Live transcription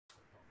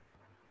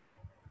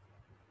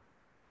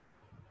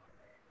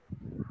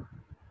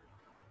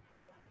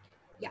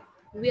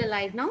We are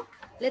live now.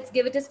 Let's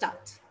give it a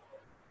start.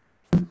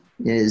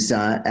 As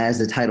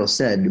the title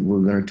said,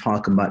 we're going to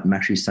talk about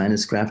Maxillary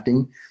sinus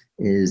grafting.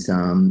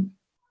 And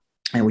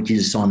what you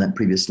just saw on that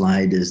previous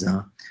slide is,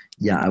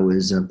 I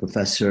was a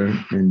professor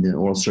in the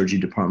oral surgery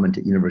department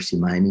at University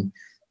of Miami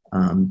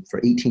for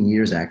 18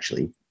 years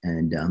actually.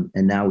 And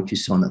now what you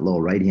saw in that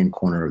lower right-hand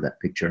corner of that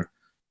picture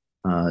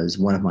is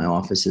one of my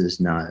offices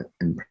now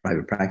in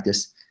private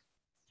practice.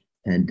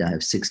 And I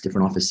have 6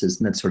 different offices,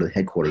 and that's sort of the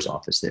headquarters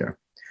office there.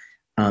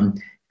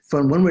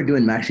 For when we're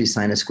doing Maxillary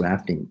sinus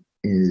grafting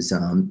is,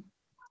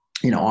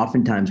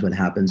 oftentimes what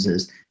happens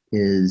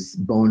is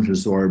bones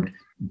resorbed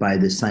by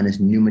the sinus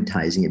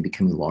pneumatizing it,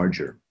 becoming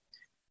larger.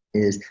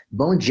 Is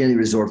bones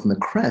generally resorb from the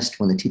crest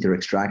when the teeth are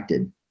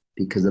extracted,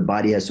 because the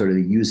body has sort of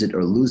a use it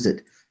or lose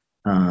it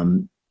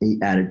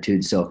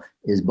attitude. So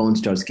as bone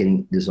starts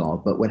getting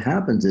dissolved. But what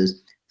happens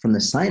is from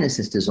the sinus,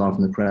 it's dissolved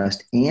from the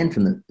crest and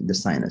from the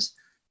sinus.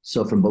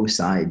 So from both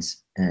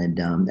sides. And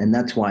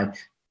that's why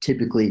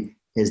typically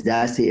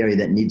that's the area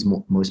that needs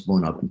most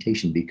bone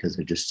augmentation, because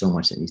there's just so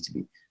much that needs to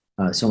be,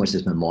 so much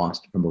that's been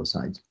lost from both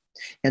sides.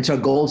 And so our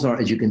goals are,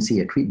 as you can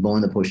see, accrete bone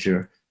in the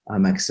posterior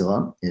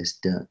maxilla is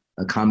to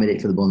accommodate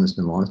for the bone that's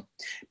been lost.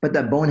 But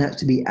that bone has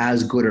to be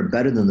as good or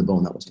better than the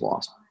bone that was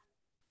lost.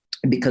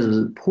 And because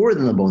it's poorer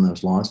than the bone that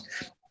was lost,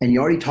 and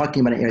you're already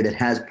talking about an area that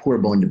has poor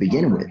bone to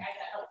begin with,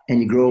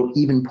 and you grow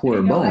even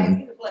poorer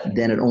bone,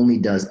 then it only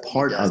does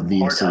part of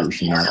the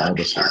solution, not all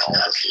the solution.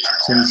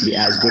 So it needs to be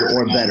as good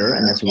or better,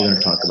 and that's what we're going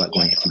to talk about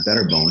going to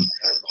better bone,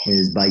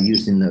 is by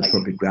using the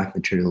appropriate graft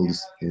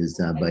materials, is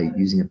by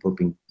using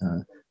appropriate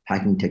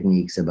packing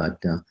techniques,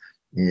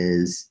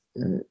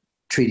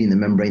 treating the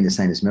membrane, the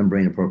sinus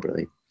membrane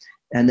appropriately.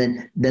 And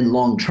then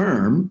long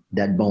term,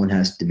 that bone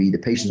has to be the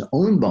patient's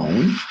own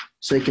bone,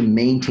 so it can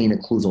maintain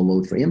occlusal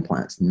load for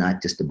implants,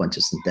 not just a bunch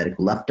of synthetic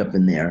left up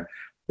in there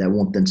that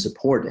won't then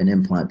support an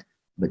implant,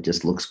 but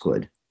just looks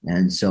good.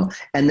 And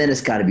then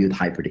it's got to be with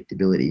high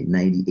predictability,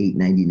 98,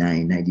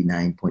 99,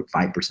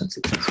 99.5%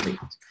 success rate.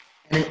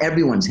 And in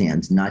everyone's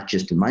hands, not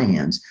just in my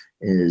hands,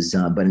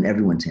 but in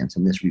everyone's hands,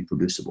 and this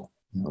reproducible.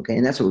 Okay,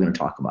 and that's what we're going to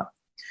talk about.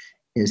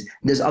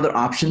 There's other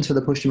options for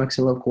the posterior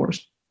maxilla, of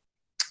course.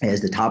 As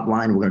the top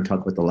line, we're going to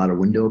talk about the lateral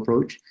window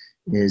approach,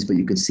 but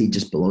you can see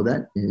just below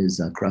that is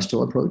a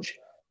crestal approach.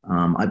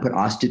 I put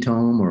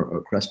osteotome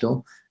or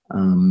crestal.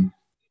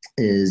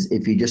 Is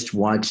if you just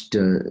watched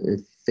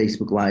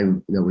Facebook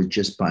Live that was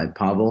just by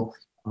Pavel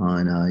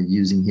on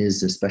using his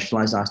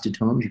specialized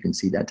osteotomes, you can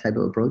see that type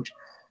of approach.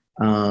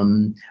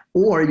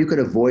 Or you could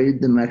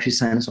avoid the maxillary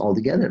sinus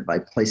altogether by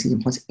placing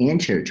implants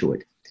anterior to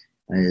it.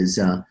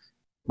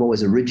 What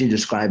was originally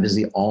described as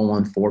the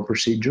all-on-4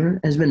 procedure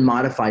has been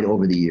modified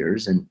over the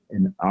years. And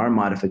in our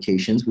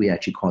modifications, we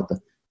actually call it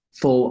the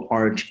full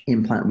arch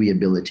implant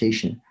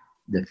rehabilitation,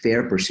 the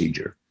FAIR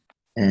procedure.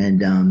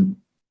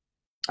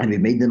 And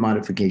we've made the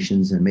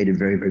modifications and made it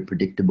very, very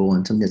predictable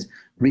and something that's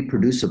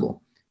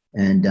reproducible,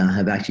 and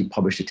have actually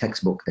published a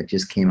textbook that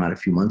just came out a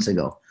few months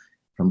ago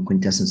from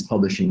Quintessence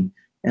Publishing.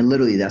 And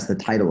literally that's the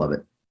title of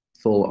it,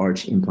 Full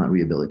Arch Implant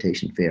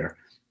Rehabilitation FAIR.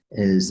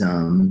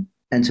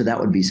 And so that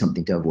would be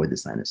something to avoid the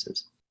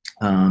sinuses.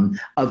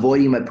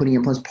 Avoiding by putting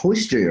implants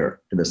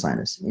posterior to the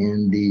sinus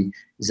in the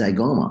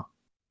zygoma.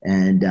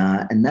 And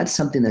that's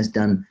something that's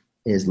done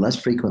is less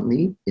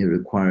frequently. It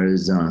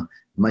requires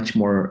much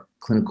more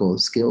clinical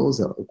skills.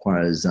 It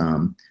requires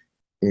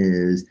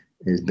is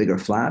bigger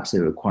flaps. It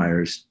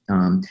requires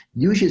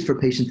usually it's for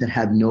patients that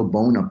have no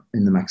bone up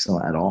in the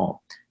maxilla at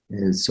all.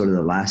 Is sort of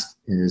the last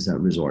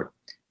resort.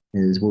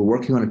 We're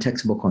working on a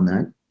textbook on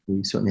that.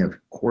 We certainly have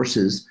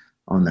courses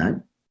on that,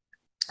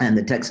 and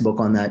the textbook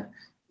on that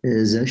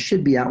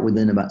should be out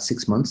within about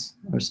 6 months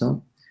or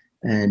so.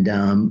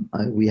 And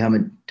we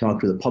haven't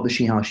talked with the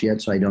publishing house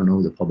yet, so I don't know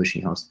who the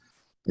publishing house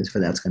is for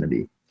that's going to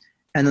be.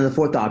 And then the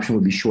fourth option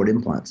would be short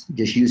implants,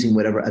 just using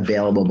whatever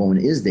available bone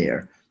is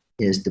there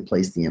is to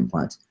place the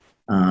implants.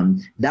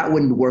 That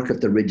wouldn't work if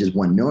the ridge is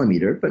 1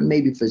 millimeter, but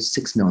maybe if it's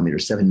 6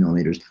 millimeters, 7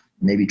 millimeters,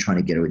 maybe trying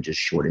to get it with just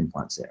short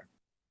implants there.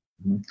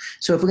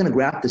 So if we're going to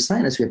graft the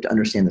sinus, we have to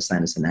understand the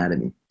sinus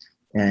anatomy.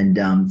 And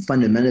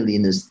fundamentally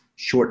in this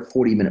short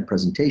 40-minute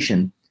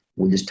presentation,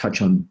 we'll just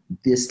touch on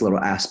this little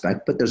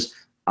aspect, but there's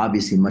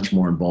obviously much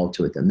more involved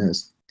to it than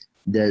this.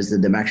 There's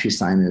the maxillary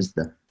sinus,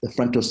 the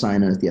frontal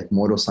sinus, the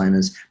ethmoidal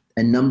sinus,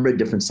 a number of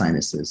different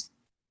sinuses.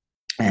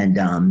 And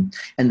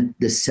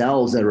the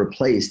cells that are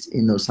replaced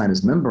in those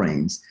sinus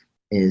membranes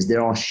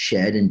they're all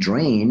shed and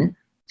drain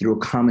through a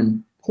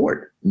common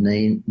port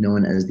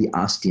known as the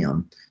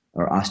ostium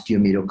or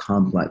osteometal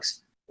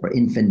complex or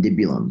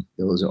infundibulum.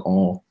 Those are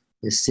all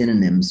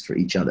synonyms for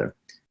each other.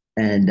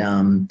 And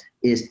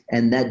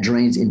that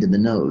drains into the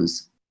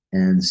nose.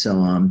 And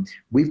so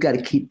we've got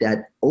to keep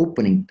that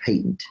opening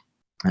patent.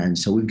 And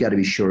so we've got to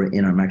be sure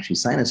in our maxillary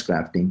sinus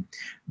grafting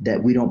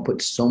that we don't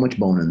put so much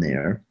bone in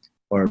there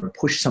or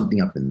push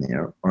something up in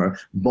there, or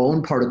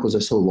bone particles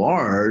are so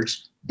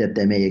large that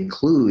they may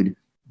occlude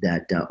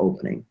that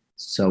opening.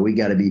 So we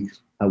got to be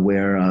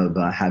aware of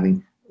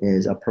having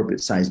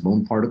appropriate sized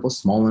bone particles,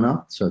 small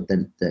enough so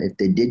that if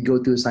they did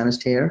go through a sinus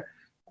tear,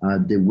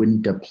 they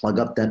wouldn't plug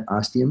up that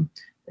ostium,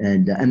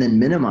 and then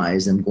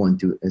minimize them going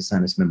through a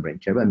sinus membrane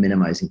tear by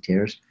minimizing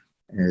tears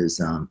is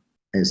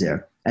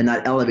there, and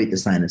not elevate the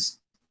sinus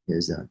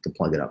is to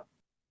plug it up.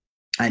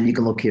 And you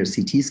can look here,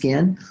 CT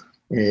scan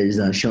is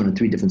shown in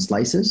 3 different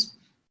slices.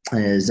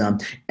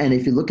 And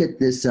if you look at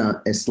this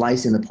a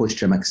slice in the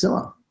posterior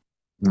maxilla,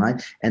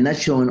 right, and that's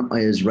shown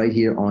is right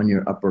here on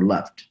your upper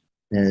left.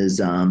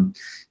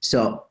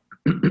 So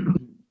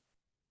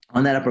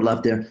on that upper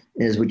left there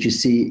is what you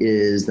see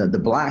is the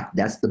black,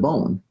 that's the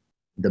bone.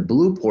 The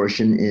blue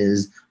portion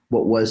is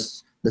what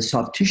was the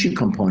soft tissue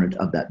component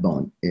of that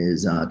bone,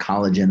 is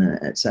collagen,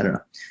 et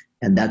cetera.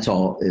 And that's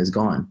all is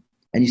gone.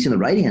 And you see on the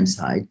right-hand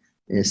side,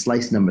 is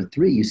slice number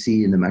 3, you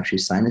see in the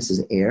maxillary sinus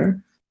is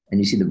air, and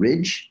you see the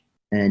ridge,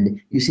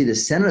 and you see the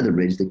center of the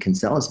ridge, the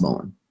cancellous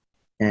bone.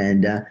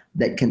 And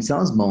that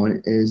cancellous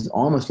bone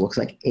almost looks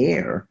like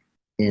air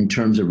in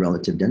terms of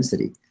relative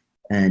density.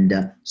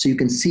 And so you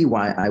can see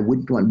why I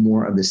wouldn't want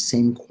more of the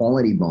same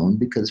quality bone,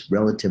 because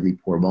relatively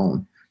poor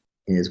bone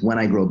is when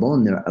I grow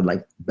bone there, I'd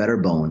like better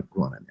bone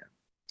growing in there.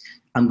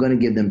 I'm going to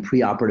give them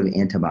preoperative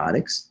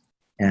antibiotics,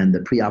 and the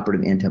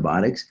preoperative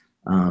antibiotics,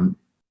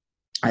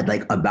 I'd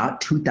like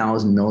about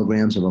 2,000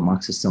 milligrams of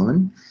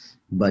amoxicillin,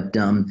 but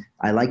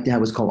I like to have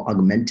what's called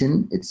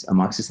augmentin. It's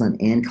amoxicillin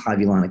and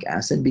clavulanic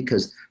acid,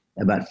 because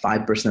about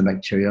 5% of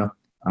bacteria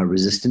are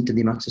resistant to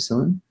the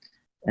amoxicillin.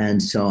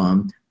 And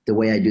so the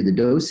way I do the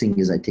dosing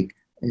is I take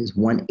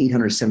one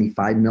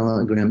 875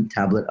 milligram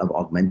tablet of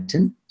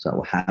augmentin. So I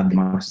will have the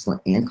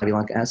amoxicillin and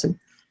clavulanic acid,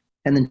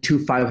 and then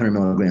 2 500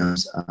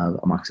 milligrams of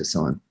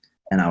amoxicillin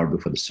an hour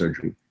before the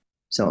surgery.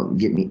 So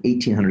get me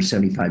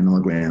 1,875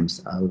 milligrams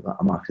of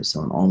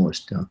amoxicillin,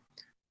 almost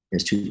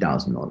is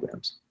 2,000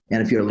 milligrams.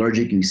 And if you're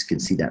allergic, you can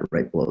see that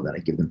right below that. I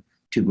give them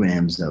 2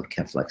 grams of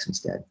Keflex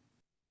instead.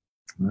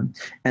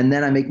 And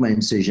then I make my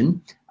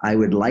incision. I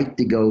would like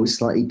to go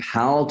slightly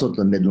palatal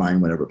to the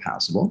midline whenever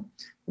possible,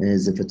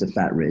 as if it's a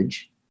fat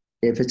ridge.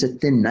 If it's a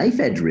thin knife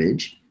edge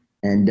ridge,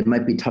 and it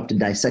might be tough to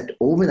dissect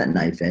over that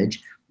knife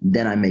edge,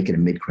 then I make it a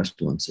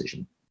mid-crestal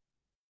incision.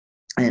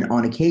 And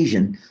on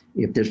occasion,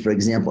 if there's, for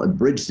example, a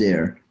bridge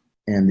there,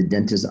 and the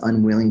dentist is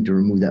unwilling to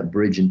remove that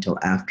bridge until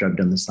after I've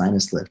done the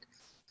sinus lift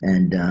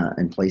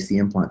and place the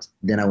implants,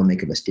 then I will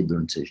make a vestibular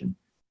incision.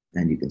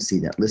 And you can see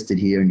that listed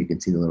here, and you can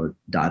see the little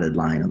dotted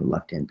line on the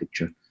left-hand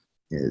picture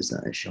is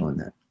showing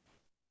that.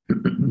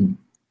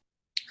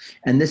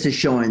 And this is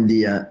showing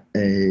the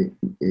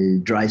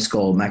dry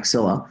skull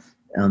maxilla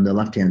on the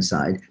left-hand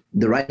side.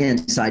 The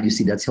right-hand side, you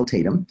see that's Hill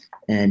Tatum.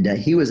 And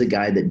he was a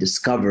guy that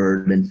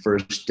discovered and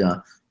first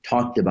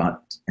talked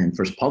about and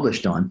first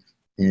published on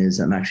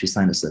is maxillary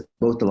sinus lift,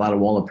 both the lateral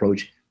wall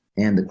approach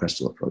and the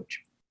crestal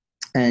approach.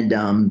 And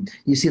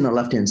you see on the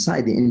left-hand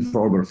side, the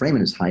infraorbital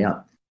foramen is high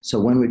up. So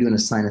when we're doing a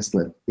sinus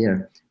lift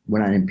there, we're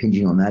not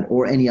impinging on that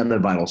or any other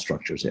vital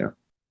structures there.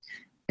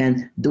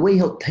 And the way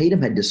Hill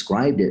Tatum had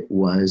described it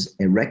was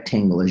a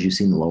rectangle, as you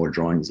see in the lower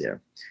drawings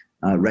there.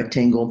 A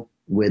rectangle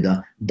with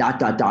a ...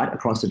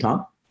 across the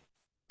top.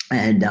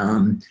 And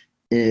then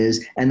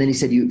he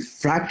said you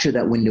fracture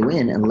that window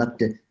in and let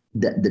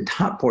the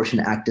top portion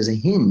act as a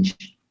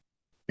hinge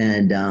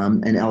and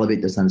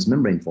elevate the sinus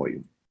membrane for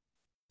you.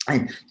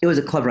 And it was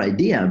a clever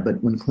idea,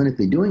 but when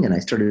clinically doing it, I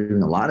started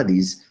doing a lot of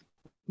these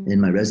in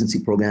my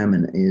residency program,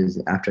 and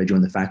is after I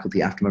joined the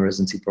faculty after my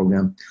residency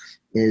program,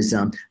 is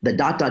the ...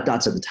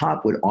 dots at the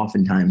top would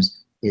oftentimes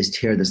is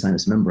tear the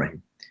sinus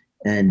membrane.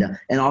 And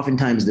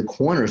oftentimes the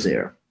corners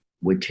there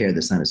would tear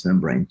the sinus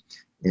membrane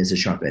is the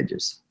sharp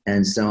edges.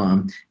 And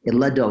so it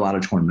led to a lot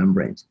of torn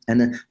membranes. And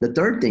then the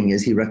third thing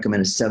is he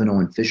recommended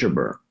 701 Fisher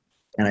burr.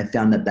 And I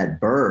found that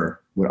burr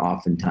would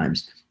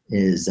oftentimes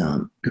is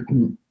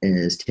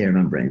tear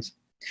membranes.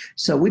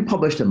 So we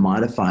published a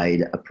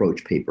modified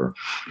approach paper.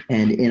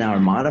 And in our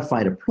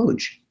modified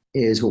approach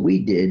is what we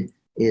did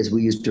is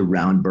we used a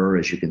round burr,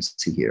 as you can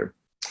see here.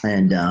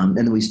 And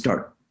then we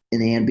start in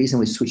the ANBs, and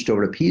we switched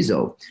over to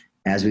piezo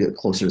as we get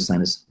closer to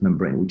sinus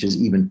membrane, which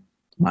is even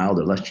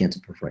milder, less chance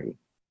of perforating.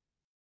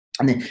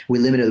 And then we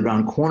limited the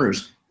round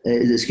corners,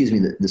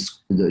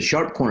 the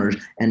sharp corners,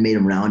 and made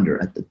them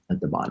rounder at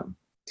the bottom.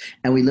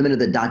 And we limited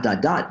the ...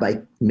 by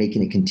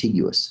making it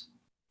contiguous.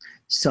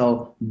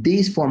 So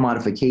these 4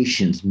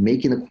 modifications,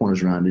 making the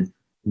corners rounded,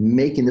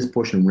 making this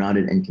portion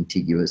rounded and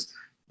contiguous,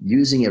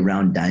 using a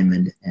round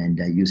diamond, and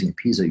using a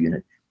piezo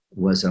unit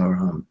was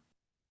our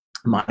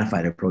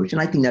modified approach.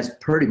 And I think that's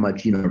pretty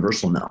much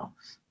universal now.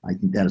 I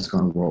think that has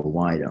gone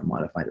worldwide. Our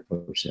modified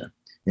approach there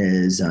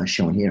is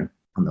shown here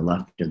on the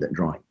left of that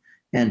drawing.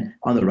 And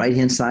on the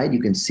right-hand side, you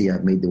can see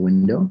I've made the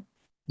window.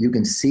 You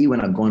can see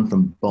when I've gone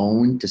from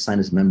bone to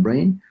sinus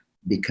membrane,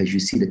 because you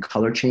see the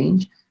color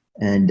change.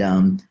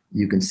 And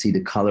you can see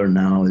the color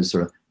now is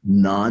sort of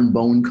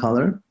non-bone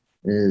color,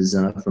 is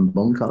from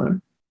bone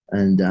color.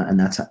 And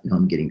that's how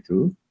I'm getting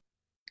through.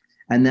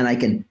 And then I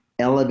can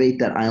elevate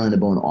that island of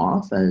bone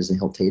off, as the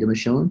Hill Tatum has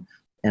shown.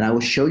 And I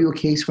will show you a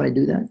case where I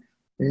do that.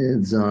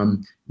 Is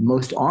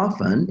most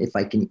often, if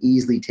I can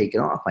easily take it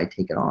off, I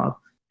take it off,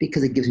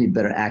 because it gives me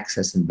better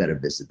access and better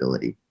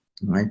visibility.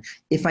 Right?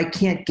 If I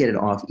can't get it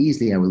off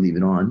easily, I will leave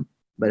it on.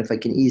 But if I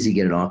can easily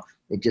get it off,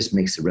 it just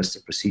makes the rest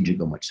of the procedure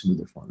go much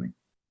smoother for me.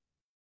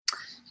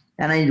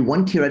 And I need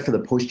one curette for the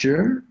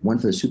posterior, one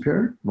for the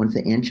superior, one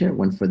for the anterior,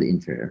 one for the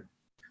inferior.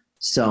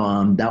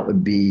 So that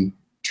would be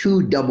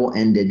 2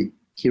 double-ended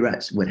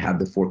curettes would have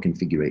the 4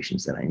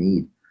 configurations that I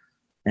need.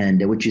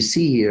 And what you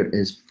see here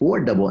is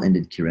 4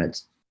 double-ended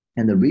curettes.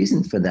 And the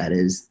reason for that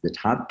is the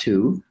top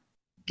 2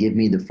 give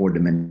me the 4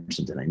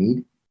 dimensions that I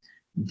need.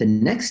 The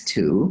next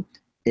 2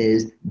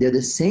 is they're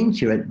the same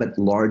curette, but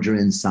larger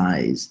in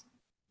size.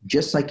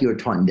 Just like you were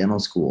taught in dental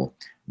school,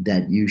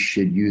 that you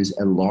should use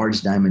a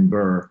large diamond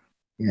burr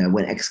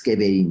when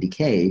excavating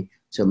decay,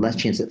 so less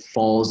chance it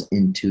falls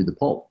into the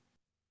pulp.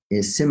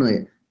 Is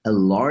similarly, a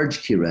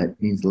large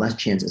curette means less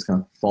chance it's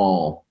going to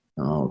fall,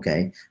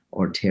 okay,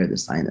 or tear the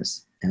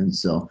sinus. And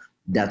so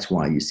that's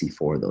why you see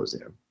 4 of those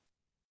there.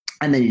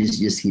 And then you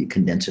just see a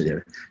condenser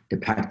there to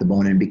pack the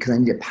bone in, because I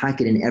need to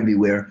pack it in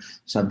everywhere.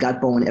 So I've got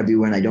bone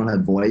everywhere and I don't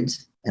have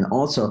voids. And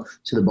also,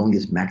 so the bone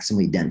gets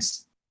maximally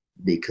dense.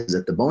 Because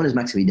if the bone is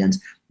maximally dense,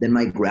 then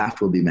my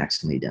graft will be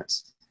maximally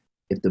dense.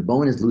 If the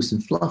bone is loose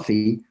and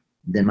fluffy,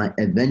 then my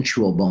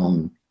eventual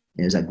bone,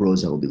 as that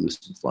grows, it will be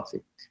loose and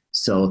fluffy.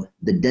 So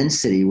the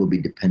density will be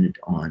dependent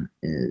on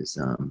is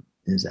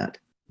that,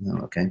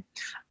 okay?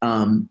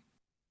 And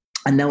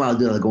now what I'll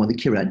do, I'll go on the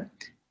curette,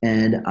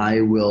 and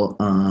I will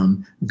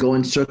go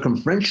in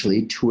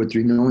circumferentially 2 or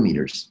 3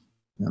 millimeters,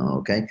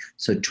 okay?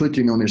 So 2 or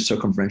 3 millimeters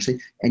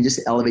circumferentially, and just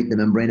elevate the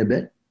membrane a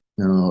bit,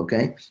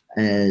 okay?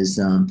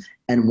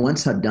 And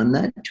once I've done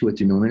that, 2 or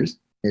 3 millimeters,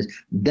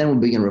 then we'll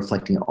begin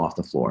reflecting it off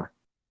the floor.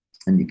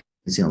 And you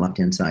can see on the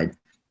left-hand side,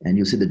 and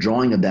you'll see the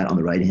drawing of that on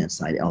the right-hand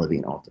side,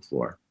 elevating off the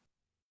floor.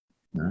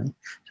 All right?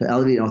 So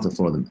elevate off the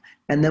floor,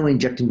 and then we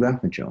inject in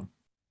graft material.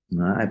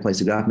 I place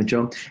the graft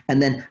material,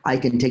 and then I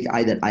can take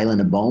either an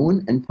island of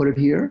bone and put it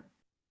here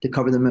to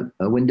cover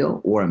the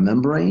window, or a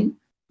membrane,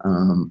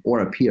 or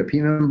a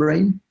PRP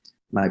membrane.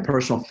 My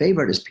personal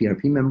favorite is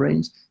PRP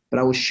membranes, but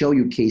I will show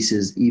you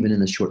cases, even in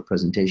the short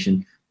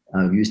presentation,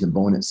 of using the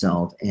bone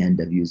itself and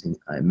of using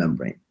a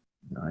membrane.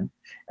 All right?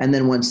 And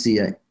then once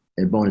the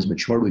bone is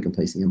matured, we can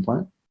place the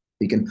implant.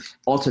 We can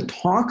also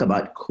talk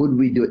about, could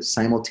we do it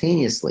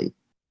simultaneously?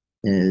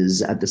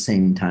 Is at the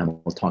same time,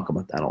 we'll talk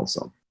about that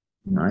also.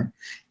 All right.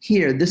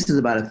 Here, this is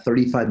about a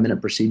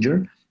 35-minute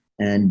procedure,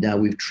 and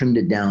we've trimmed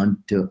it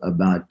down to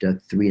about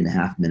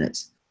 3.5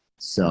 minutes.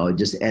 So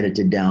just edit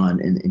it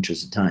down in the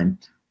interest of time,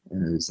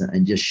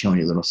 and just showing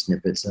you little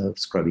snippets of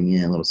scrubbing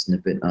in, a little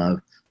snippet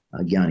of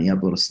gowning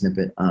up, a little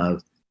snippet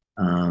of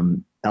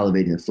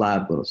elevating the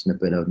flap, a little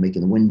snippet of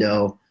making the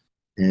window,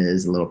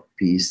 is a little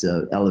piece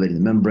of elevating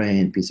the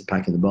membrane, a piece of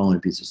packing the bone, a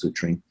piece of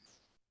suturing.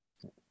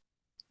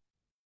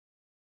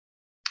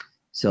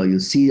 So you'll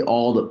see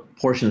all the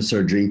portion of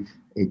surgery.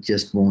 It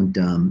just won't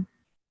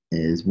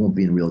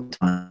be in real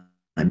time.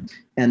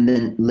 And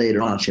then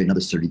later on, I'll show you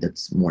another surgery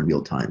that's more in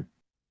real time.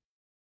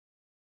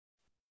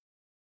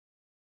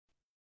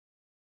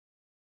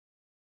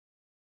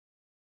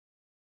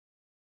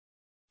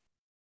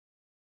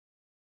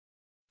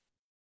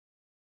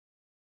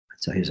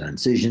 So here's our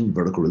incision,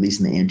 vertical release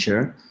in the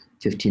anterior,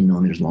 15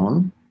 millimeters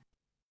long.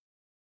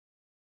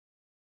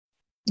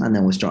 And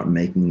then we'll start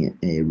making it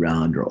a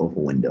round or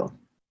oval window.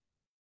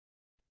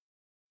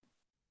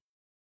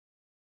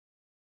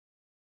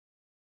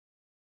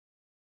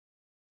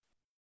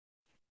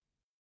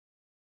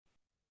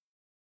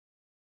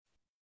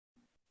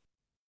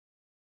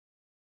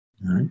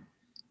 All right.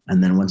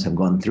 And then once I've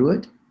gone through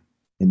it,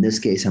 in this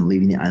case, I'm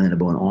leaving the island of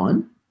bone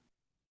on.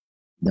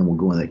 Then we'll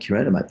go on the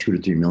curette about 2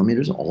 to 3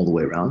 millimeters all the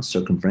way around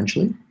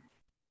circumferentially.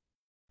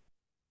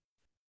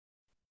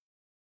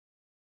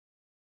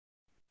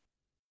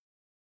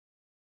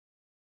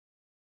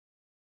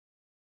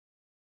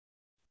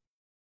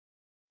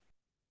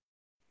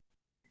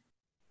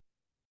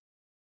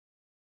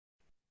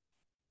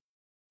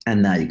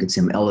 And now you can see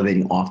I'm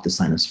elevating off the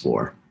sinus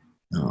floor.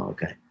 Oh,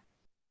 okay.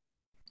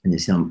 And you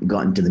see I'm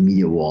gotten to the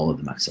medial wall of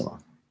the maxilla.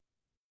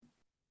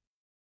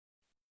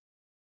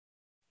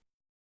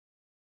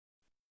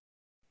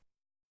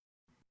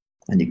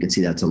 And you can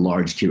see that's a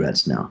large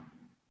curette now.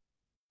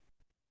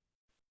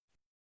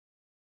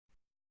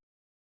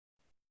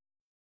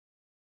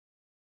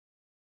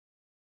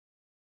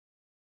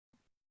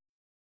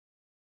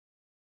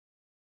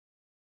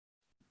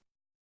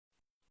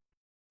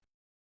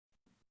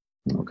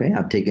 Okay,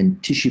 I've taken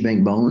tissue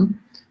bank bone,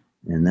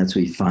 and that's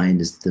what we find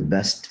is the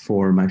best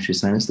for maxillary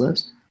sinus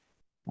lifts.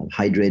 I've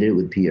hydrated it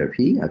with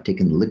PRP. I've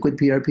taken liquid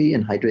PRP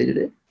and hydrated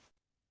it.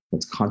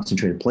 That's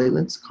concentrated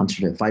platelets,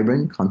 concentrated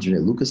fibrin,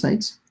 concentrated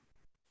leukocytes.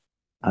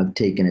 I've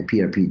taken a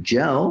PRP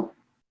gel.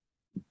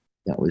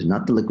 That was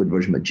not the liquid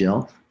version, but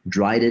gel.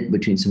 Dried it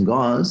between some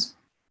gauze,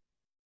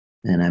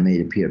 and I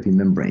made a PRP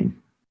membrane.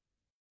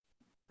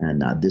 And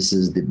now this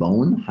is the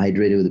bone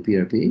hydrated with the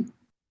PRP.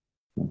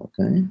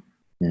 Okay,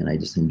 and I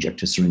just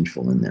inject a syringe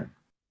full in there.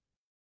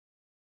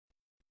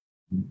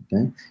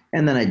 Okay,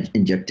 and then I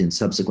inject in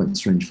subsequent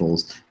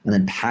syringefuls, and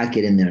then pack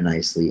it in there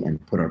nicely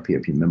and put our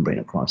PRP membrane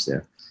across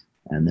there,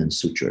 and then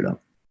suture it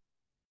up.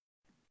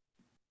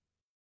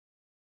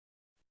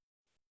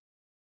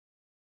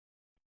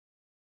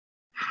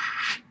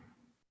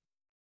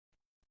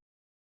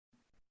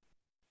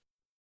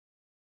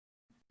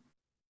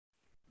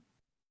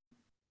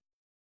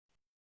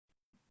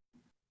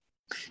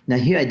 Now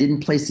here I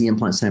didn't place the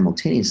implant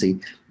simultaneously,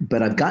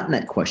 but I've gotten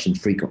that question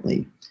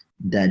frequently,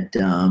 that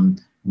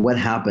what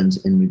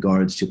happens in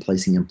regards to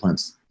placing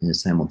implants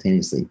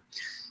simultaneously.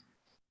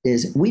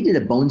 Is we did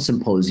a bone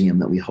symposium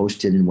that we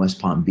hosted in West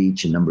Palm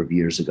Beach a number of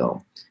years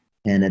ago.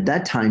 And at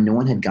that time, no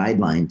one had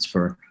guidelines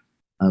for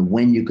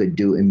when you could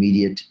do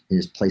immediate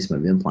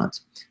placement of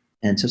implants.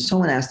 And so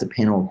someone asked the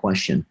panel a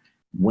question: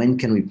 when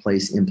can we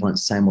place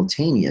implants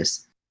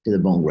simultaneous to the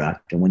bone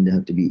graft, and when they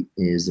have to be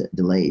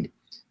delayed?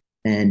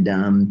 And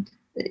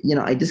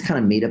I just kind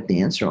of made up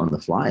the answer on the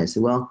fly. I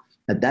said, well,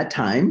 at that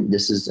time,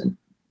 this is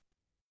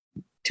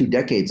 2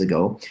 decades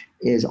ago,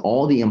 is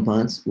all the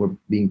implants were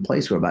being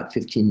placed were about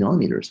 15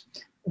 millimeters,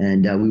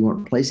 and we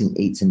weren't placing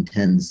 8s and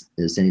 10s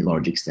to any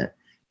large extent.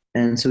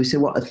 And so we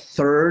said, well, a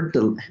third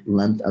the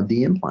length of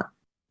the implant,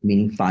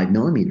 meaning 5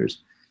 millimeters.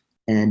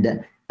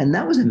 And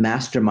that was a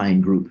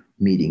mastermind group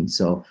meeting.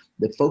 So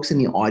the folks in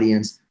the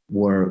audience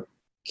were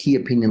key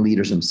opinion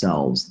leaders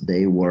themselves.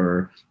 They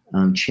were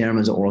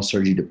chairmen of oral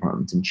surgery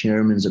departments and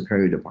chairmen of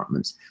perio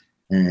departments,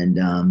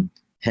 and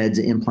heads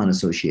of implant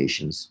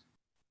associations,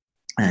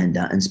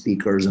 and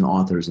speakers and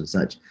authors and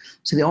such.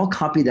 So they all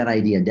copied that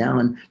idea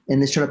down,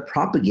 and they started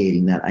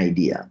propagating that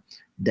idea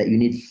that you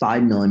need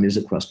 5 millimeters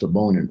across the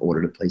bone in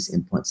order to place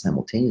implants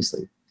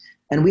simultaneously.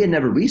 And we had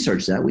never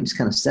researched that. We just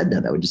kind of said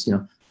that. That would just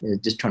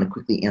trying to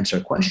quickly answer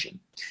a question.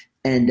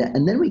 And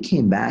then we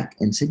came back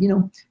and said,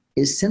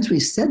 since we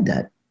said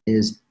that,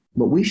 is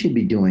what we should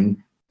be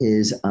doing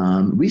is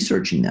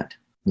researching that,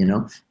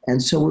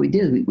 And so what we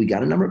did is we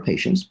got a number of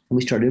patients, and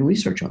we started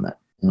research on that.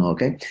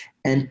 Okay,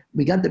 and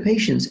we got the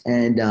patients,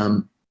 and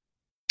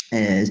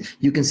as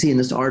you can see in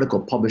this article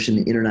published in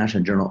the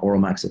International Journal of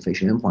Oral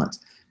Maxillofacial Implants,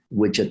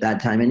 which at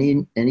that time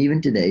and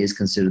even today is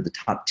considered the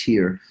top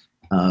tier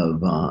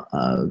of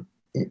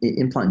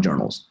implant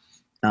journals,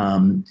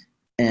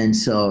 and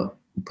so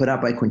put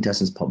out by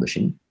Quintessence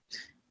Publishing,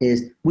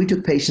 is we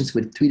took patients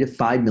with 3 to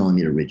 5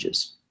 millimeter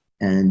ridges,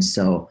 and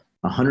so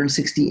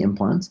 160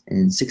 implants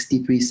and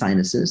 63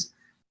 sinuses,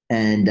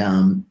 and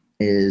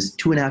is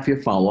 2.5 year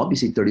follow-up. You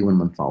see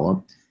 31-month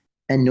follow-up,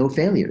 and no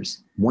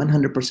failures.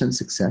 100%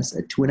 success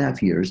at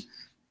 2.5 years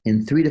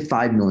in 3 to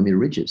 5 millimeter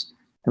ridges.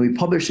 And we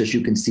published this,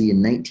 you can see,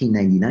 in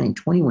 1999,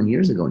 21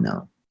 years ago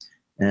now.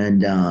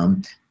 And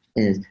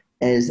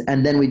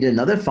and then we did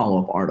another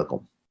follow-up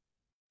article.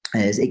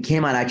 As it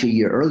came out actually a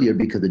year earlier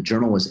because the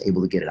journal was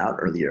able to get it out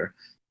earlier.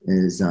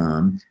 Is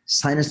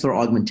sinus floor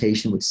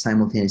augmentation with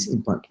simultaneous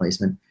implant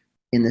placement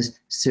in this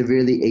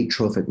severely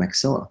atrophic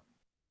maxilla.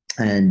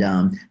 And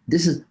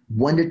this is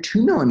 1 to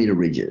 2 millimeter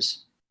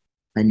ridges.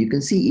 And you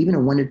can see even a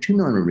 1 to 2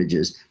 millimeter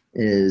ridges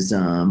is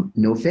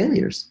no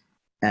failures.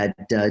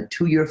 At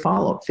 2-year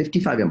follow-up,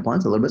 55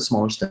 implants, a little bit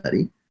smaller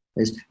study.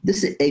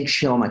 This is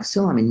eggshell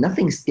maxilla. I mean,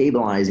 nothing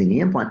stabilizing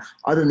the implant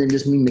other than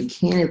just me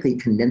mechanically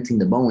condensing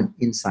the bone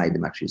inside the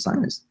maxillary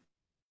sinus.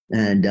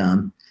 And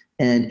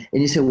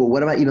you say, well,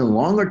 what about even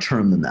longer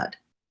term than that?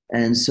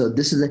 And so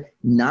this is a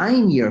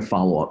 9-year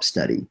follow-up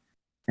study.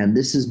 And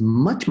this is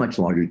much, much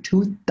larger,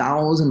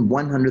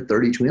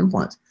 2,132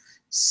 implants,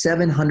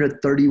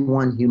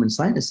 731 human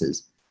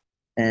sinuses.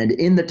 And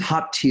in the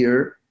top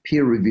tier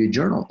peer-reviewed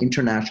journal,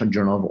 International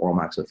Journal of Oral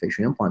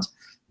Maxillofacial Implants,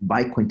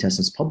 by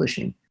Quintessence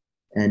Publishing,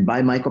 and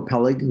by Michael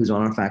Pellig, who's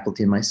on our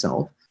faculty, and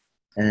myself.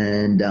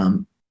 And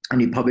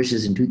he published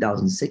this in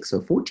 2006,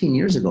 so 14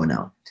 years ago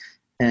now.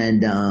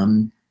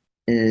 And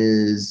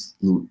is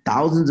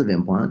thousands of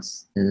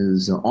implants,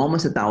 is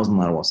almost 1,000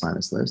 lateral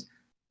sinus lifts,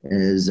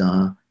 is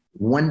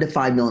 1 to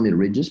 5 millimeter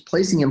ridges,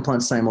 placing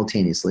implants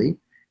simultaneously.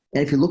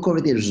 And if you look over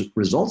the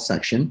results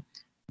section,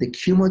 the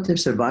cumulative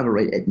survival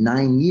rate at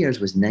 9 years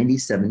was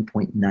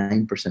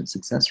 97.9%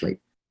 success rate.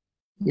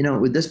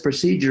 With this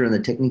procedure and the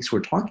techniques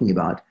we're talking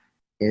about,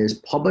 is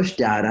published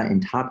data in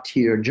top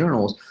tier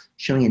journals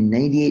showing a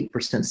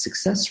 98%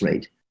 success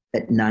rate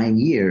at 9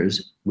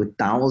 years with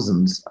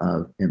thousands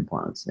of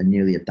implants and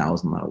nearly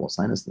 1,000 lateral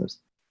sinus lifts.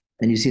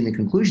 And you see in the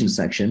conclusion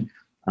section,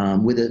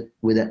 with at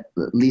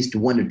least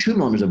 1 to 2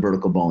 millimeters of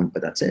vertical bone,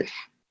 but that's it.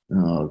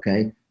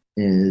 Okay,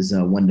 is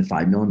 1 to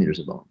 5 millimeters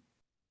of bone.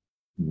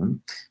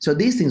 So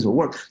these things will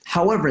work.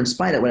 However, in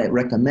spite of what I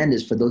recommend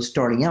is for those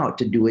starting out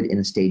to do it in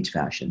a staged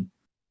fashion.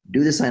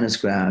 Do the sinus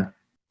graft,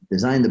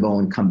 design the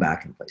bone, come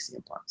back and place the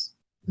implants.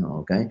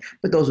 Okay,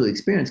 but those with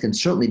experience can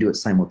certainly do it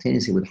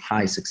simultaneously with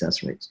high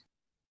success rates.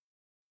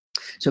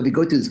 So if we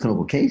go through this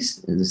clinical case,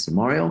 this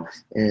scenario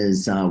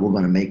is we're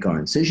going to make our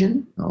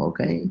incision.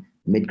 Okay,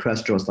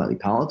 mid-crestral, slightly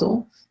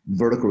palatal,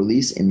 vertical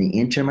release in the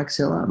anterior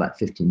maxilla, about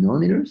 15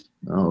 millimeters.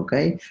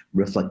 Okay,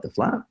 reflect the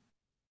flap.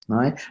 All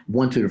right,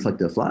 once we reflect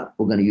the flap,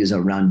 we're going to use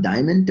a round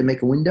diamond to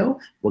make a window.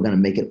 We're going to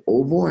make it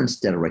oval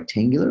instead of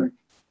rectangular.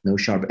 No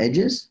sharp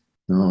edges.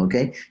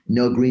 Okay,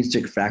 no green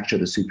stick fracture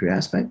of the superior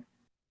aspect.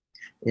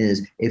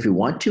 Is if we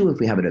want to, if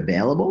we have it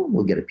available,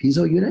 we'll get a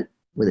piezo unit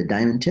with a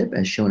diamond tip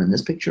as shown in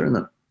this picture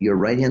on your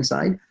right-hand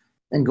side,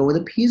 and go with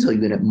a piezo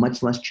unit,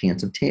 much less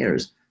chance of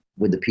tears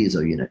with the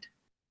piezo unit.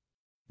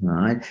 All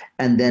right,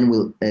 and then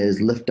we'll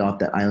lift off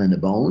that island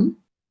of bone.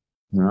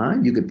 All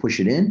right, you could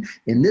push it in.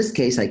 In this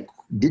case, I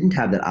didn't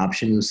have that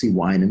option. You'll see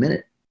why in a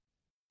minute.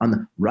 On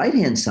the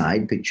right-hand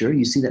side picture,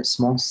 you see that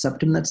small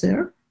septum that's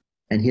there?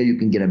 And here you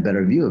can get a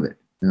better view of it.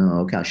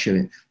 Okay, I'll show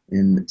you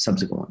in the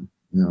subsequent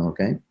one.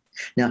 Okay.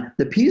 Now,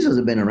 the piezo's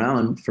have been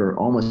around for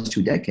almost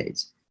 2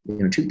 decades.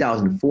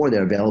 2004,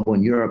 they're available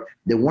in Europe.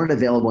 They weren't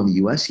available in the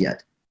US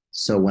yet.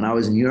 So when I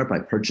was in Europe, I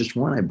purchased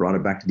one. I brought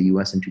it back to the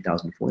US in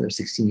 2004. They're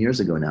 16 years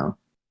ago now.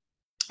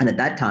 And at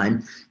that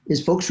time,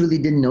 folks really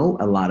didn't know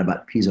a lot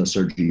about piezo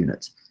surgery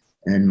units.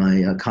 And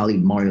my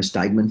colleague Mario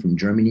Steigman from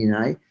Germany and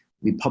I,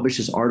 we published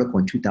this article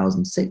in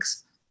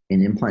 2006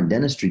 in Implant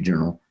Dentistry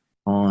Journal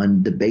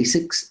on the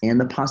basics and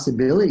the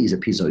possibilities of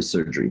piezo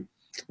surgery.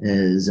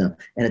 And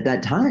at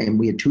that time,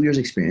 we had 2 years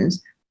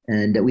experience,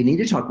 and we need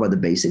to talk about the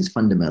basics,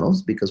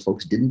 fundamentals, because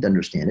folks didn't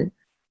understand it.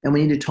 And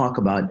we need to talk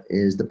about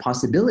is the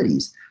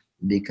possibilities,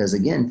 because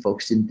again,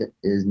 folks didn't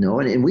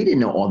know it, and we didn't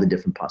know all the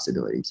different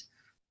possibilities.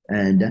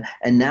 And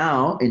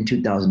now in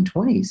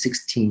 2020,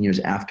 16 years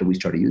after we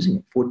started using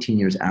it, 14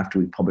 years after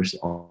we published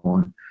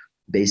on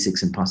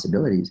basics and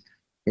possibilities,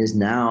 is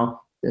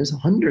now there's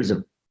hundreds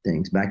of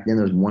things. Back then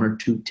there was 1 or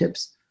 2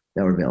 tips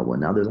that were available.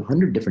 Now there's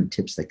 100 different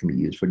tips that can be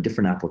used for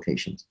different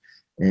applications.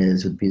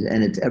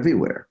 And it's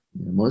everywhere.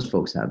 Most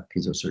folks have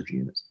piezo surgery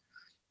units.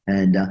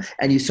 And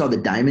you saw the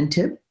diamond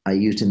tip I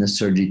used in the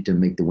surgery to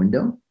make the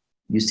window.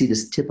 You see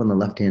this tip on the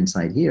left-hand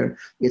side here.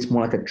 It's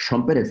more like a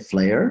trumpeted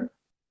flare.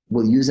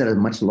 We'll use that at a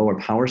much lower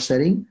power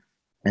setting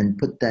and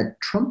put that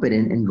trumpet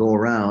in and go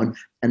around,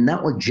 and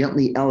that will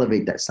gently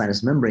elevate that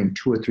sinus membrane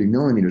 2 or 3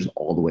 millimeters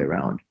all the way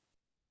around,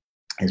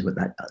 is what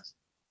that does.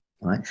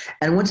 All right?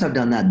 And once I've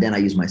done that, then I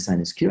use my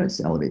sinus curettes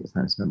to elevate the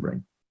sinus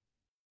membrane.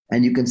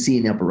 And you can see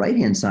in the upper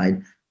right-hand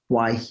side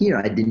why here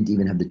I didn't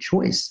even have the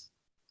choice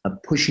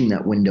of pushing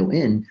that window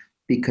in,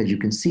 because you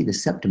can see the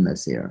septum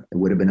that's there. It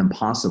would have been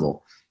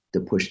impossible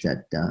to push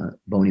that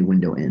bony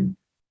window in.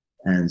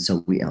 And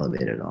so we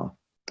elevated it off.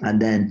 And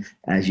then,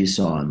 as you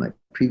saw in my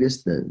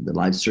previous, the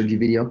live surgery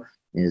video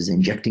is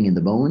injecting in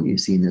the bone. You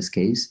see in this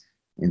case,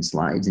 in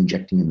slides,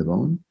 injecting in the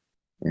bone.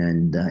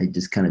 And I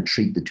just kind of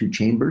treat the 2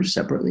 chambers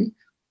separately.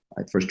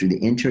 I first do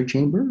the anterior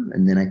chamber,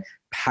 and then I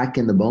pack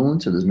in the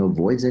bone so there's no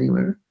voids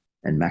anywhere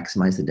and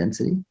maximize the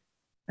density.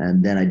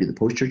 And then I do the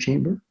posterior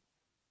chamber,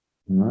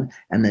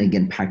 and then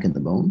again pack in the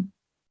bone.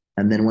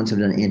 And then once I've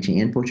done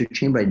anterior and posterior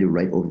chamber, I do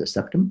right over the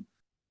septum.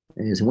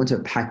 And so once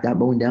I've packed that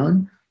bone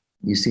down,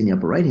 you see in the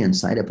upper right-hand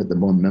side, I put the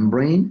bone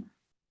membrane,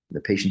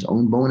 the patient's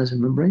own bone as a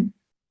membrane.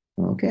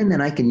 Okay, and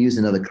then I can use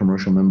another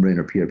commercial membrane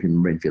or PRP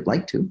membrane if you'd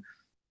like to.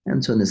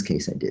 And so in this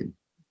case, I did.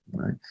 All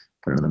right,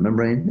 put another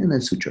membrane and then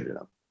sutured it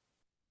up.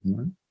 All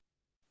right.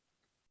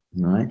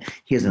 All right.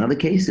 Here's another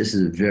case. This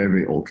is a very,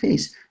 very old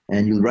case,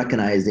 and you'll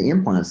recognize the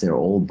implants. They're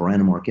old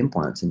Brandemark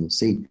implants, and you'll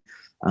see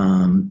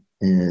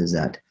is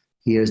that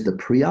here's the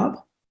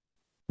pre-op.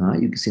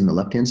 You can see on the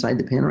left-hand side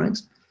the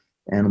Panorex,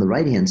 and on the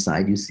right-hand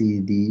side you see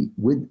the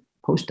with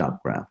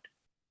post-op graft.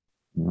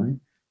 All right.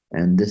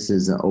 And this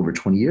is over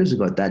 20 years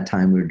ago. At that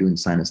time, we were doing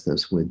sinus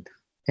lifts with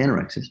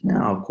Panorexes.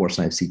 Now, of course,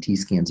 I have CT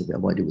scans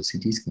available. I do with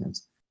CT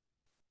scans.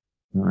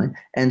 All right.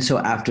 And so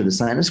after the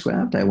sinus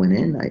graft, I went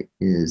in,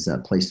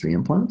 placed 3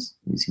 implants.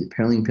 You see the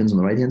parallel pins on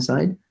the right-hand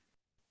side.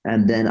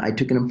 And then I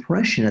took an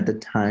impression at the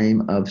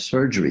time of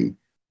surgery.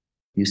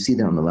 You see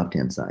that on the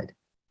left-hand side.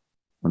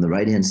 On the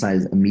right-hand side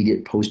is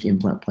immediate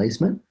post-implant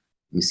placement.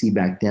 You see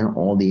back then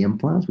all the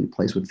implants we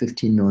placed with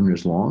 15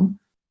 millimeters long.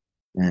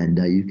 And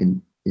you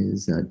can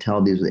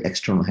tell these were the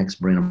external hex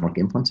Brandemark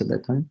implants at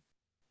that time.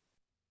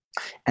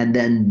 And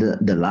then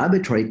the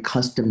laboratory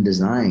custom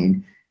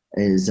design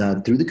is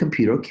through the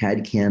computer,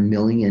 CAD/CAM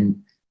milling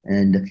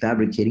and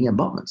fabricating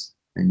abutments.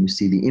 And you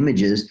see the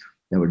images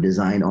that were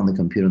designed on the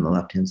computer on the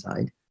left-hand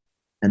side.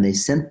 And they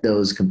sent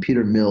those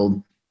computer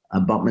milled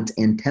abutments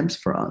and temps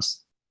for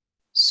us.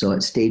 So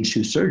at stage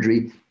 2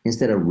 surgery,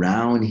 instead of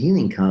round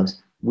healing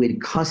cuffs, we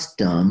had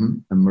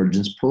custom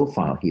emergence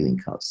profile healing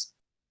cuffs.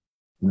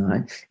 All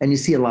right. And you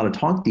see a lot of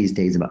talk these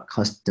days about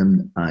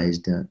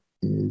customized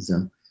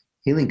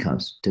healing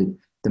cuffs to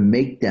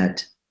make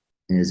that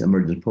is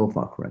emergence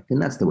profile correct.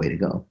 And that's the way to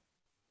go.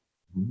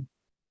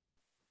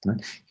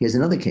 Right. Here's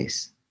another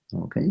case.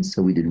 Okay,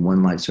 so we did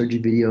 1 live surgery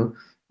video,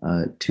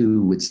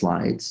 2 with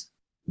slides.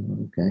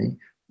 Okay,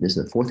 this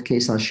is the 4th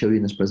case I'll show you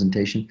in this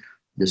presentation.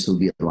 This will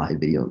be a live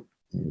video,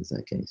 is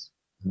that case.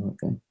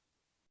 Okay,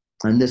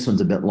 and this one's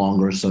a bit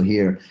longer, so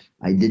here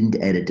I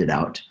didn't edit it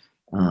out.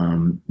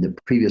 The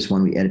previous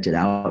one we edited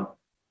out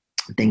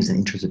things in the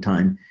interest of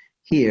time.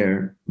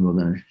 Here, we're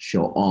going to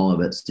show all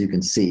of it so you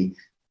can see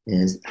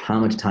is how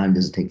much time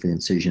does it take for the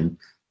incision,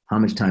 how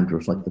much time to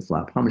reflect the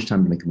flap, how much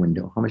time to make a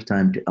window, how much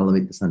time to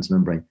elevate the sinus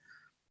membrane,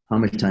 how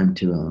much time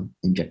to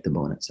inject the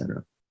bone,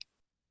 etc.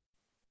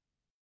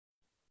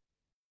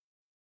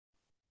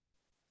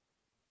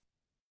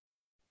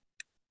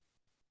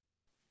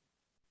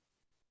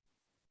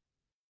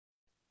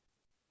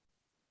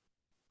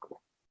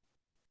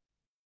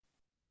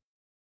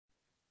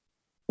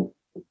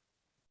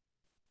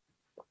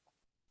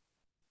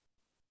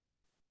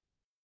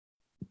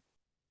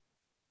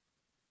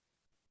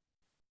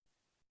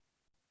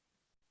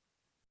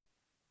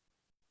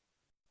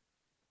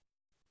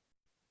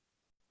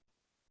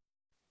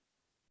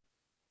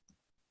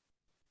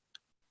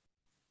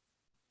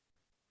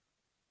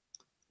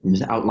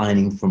 Just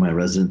outlining for my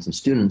residents and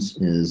students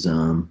is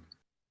where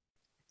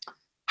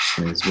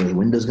the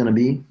window is going to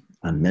be.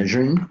 I'm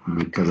measuring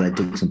because I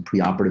took some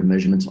preoperative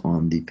measurements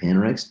on the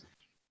Panorex,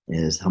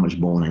 is how much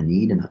bone I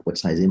need and what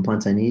size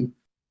implants I need.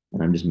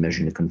 And I'm just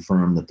measuring to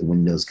confirm that the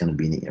window is going to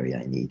be in the area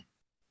I need.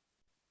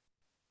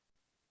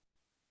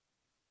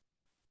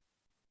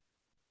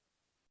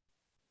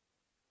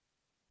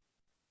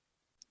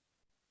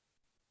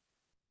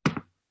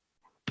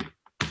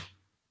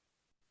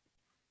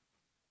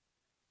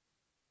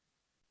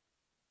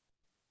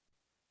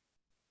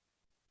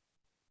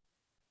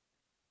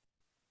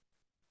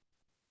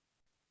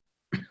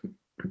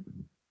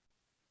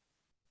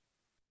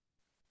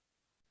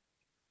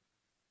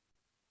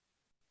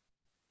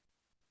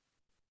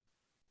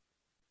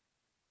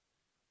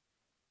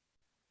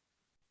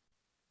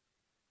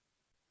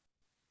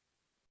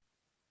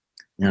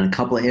 Now, in a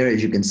couple of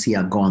areas, you can see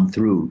I've gone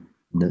through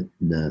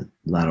the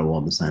lateral wall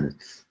of the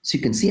sinus. So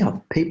you can see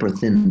how paper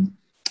thin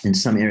in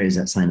some areas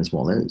that sinus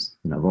wall is.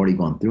 I've already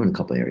gone through in a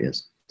couple of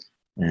areas.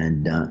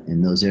 And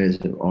in those areas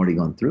I've already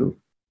gone through,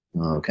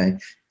 okay?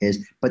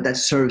 But that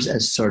serves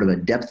as sort of a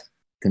depth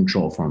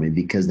control for me,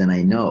 because then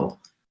I know,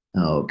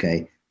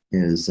 okay,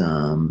 is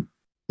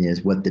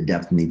what the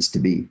depth needs to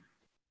be.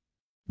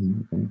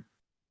 Okay.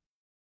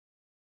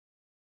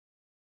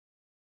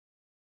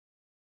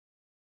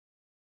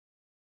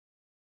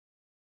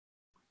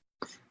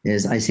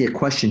 I see a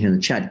question here in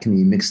the chat. Can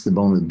you mix the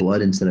bone with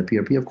blood instead of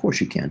PRP? Of course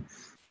you can.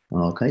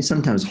 Okay,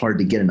 sometimes hard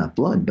to get enough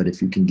blood, but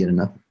if you can get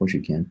enough, of course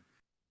you can.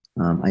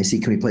 I see,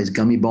 can we place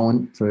gummy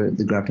bone for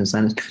the graft in the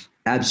sinus?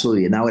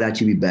 Absolutely, and that would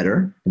actually be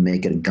better to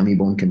make it a gummy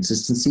bone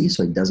consistency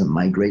so it doesn't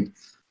migrate,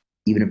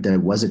 even if there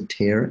was a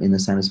tear in the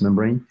sinus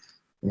membrane.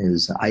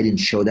 I didn't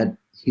show that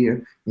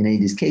here in any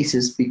of these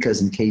cases,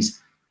 because in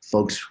case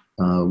folks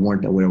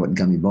weren't aware what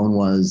gummy bone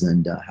was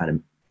and how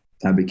to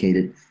fabricate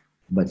it.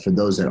 But for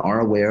those that are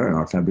aware and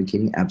are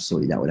fabricating,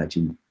 absolutely, that would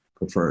actually be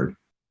preferred.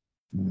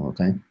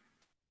 Okay.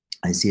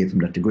 I see it from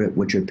Dr. Grit.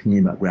 What's your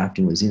opinion about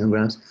grafting with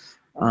xenografts?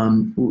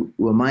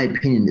 Well, my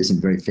opinion isn't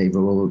very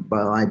favorable,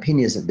 but my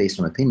opinion isn't based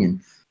on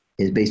opinion.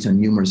 It's based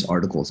on numerous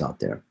articles out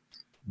there.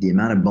 The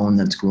amount of bone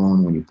that's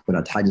grown when you put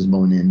autogenous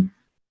bone in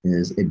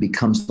it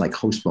becomes like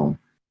host bone,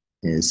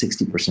 is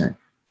 60%.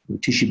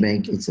 With tissue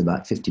bank, it's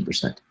about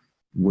 50%.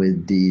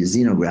 With the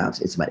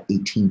xenografts, it's about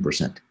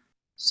 18%.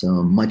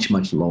 So much,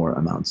 much lower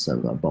amounts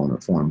of bone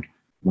are formed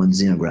when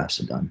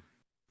xenografts are done.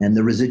 And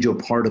the residual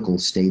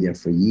particles stay there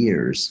for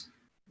years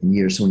and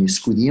years. So when you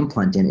screw the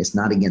implant in, it's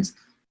not against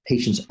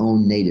patient's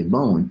own native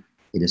bone.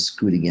 It is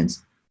screwed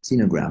against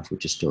xenograft,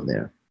 which is still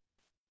there.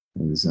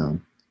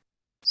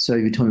 So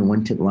you told me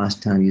one tip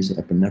last time, use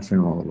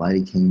epinephrine or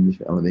lidocaine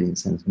for elevating the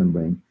sinus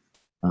membrane.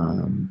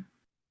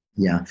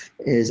 Yeah,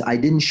 I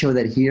didn't show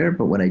that here,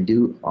 but what I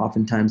do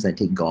oftentimes, I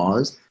take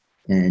gauze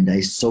and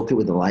I soak it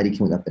with the lidocaine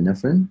with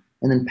epinephrine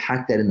and then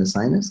pack that in the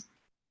sinus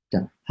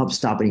to help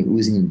stop any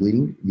oozing and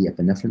bleeding. The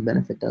epinephrine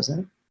benefit does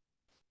that.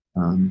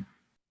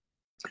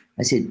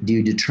 I said, do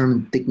you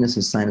determine thickness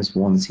of sinus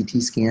wall on the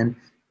CT scan?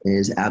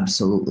 Is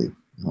absolutely,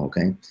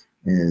 okay.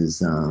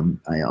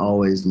 I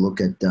always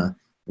look at,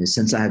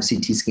 since I have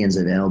CT scans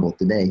available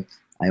today,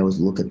 I always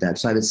look at that.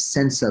 So I have a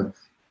sense of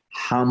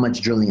how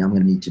much drilling I'm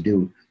going to need to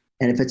do.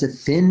 And if it's a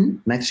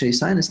thin maxillary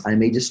sinus, I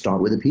may just start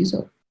with a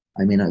piezo.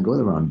 I may not go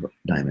the round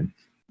diamond.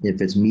 If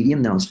it's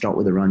medium, then I'll start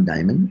with a round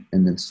diamond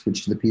and then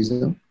switch to the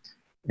piezo.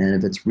 And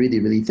if it's really,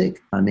 really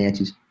thick, I may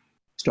actually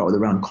start with a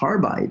round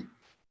carbide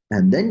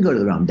and then go to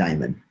the round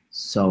diamond.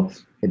 So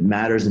it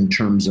matters in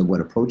terms of what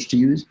approach to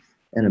use,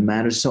 and it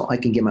matters so I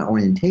can get my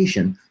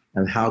orientation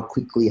of how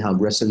quickly, how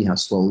aggressively, how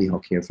slowly, how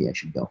carefully I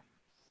should go.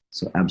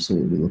 So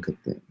absolutely, we look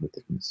at the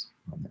thickness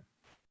on that.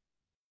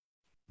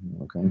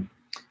 Okay.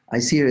 I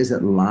see here, is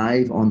it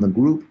live on the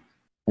group?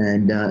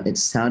 And it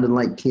sounded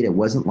like, Kate, it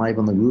wasn't live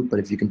on the group, but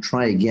if you can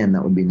try again,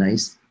 that would be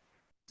nice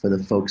for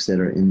the folks that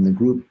are in the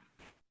group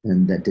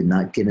and that did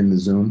not get in the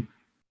Zoom.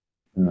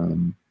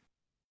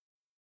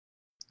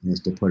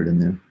 Just to put it in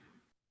there.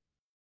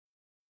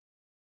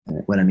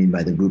 What I mean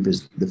by the group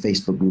is the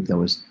Facebook group that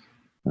was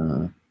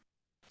kind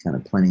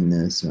of planning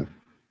this.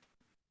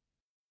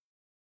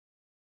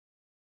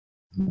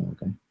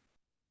 Okay.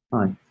 All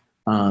right.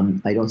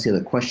 I don't see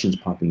other questions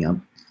popping up.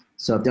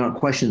 So if there aren't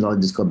questions, I'll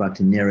just go back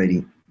to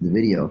narrating the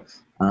video.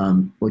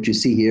 What you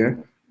see here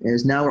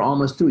is now we're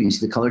almost through. You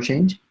see the color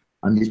change?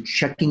 I'm just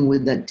checking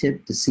with that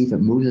tip to see if it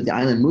moves. If the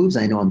island moves,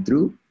 I know I'm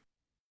through.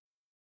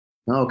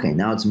 Okay,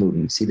 now it's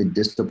moving. See the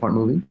distal part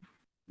moving?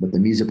 But the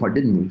mesial part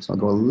didn't move. So I'll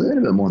go a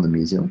little bit more on the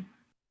mesial.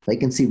 I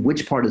can see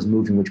which part is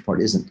moving, which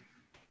part isn't,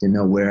 to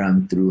know where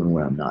I'm through and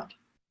where I'm not.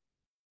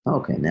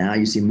 Okay, now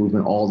you see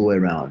movement all the way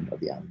around of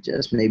the island.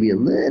 Just maybe a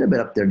little bit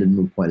up there, didn't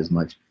move quite as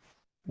much.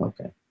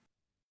 Okay.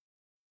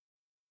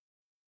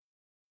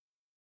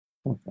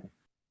 Okay.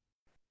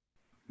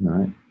 All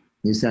right.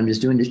 You see, I'm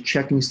just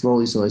checking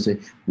slowly, so I say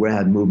where I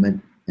have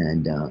movement,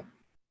 and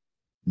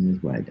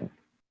here's where I don't.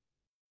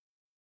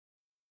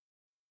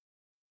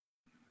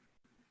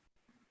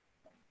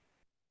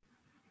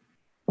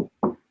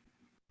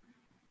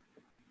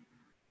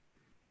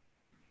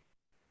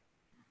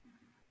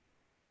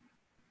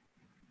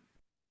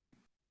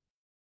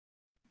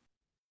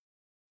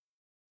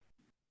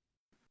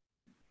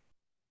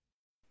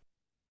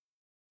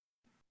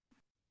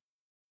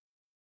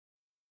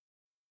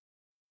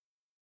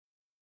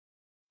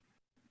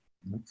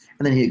 And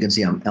then here you can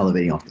see I'm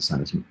elevating off the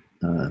sinus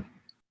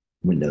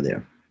window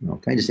there.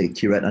 Okay, just take a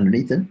curette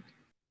underneath it.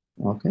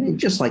 Okay,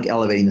 just like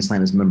elevating the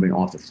sinus membrane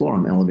off the floor,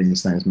 I'm elevating the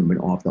sinus membrane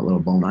off that little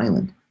bone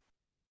island.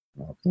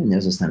 Okay, and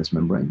there's the sinus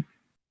membrane.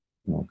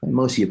 Okay,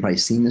 most of you have probably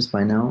seen this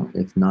by now.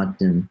 If not,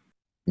 in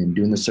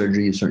doing the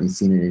surgery, you've certainly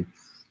seen it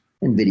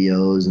in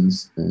videos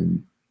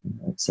and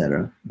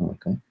etc.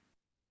 Okay,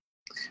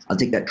 I'll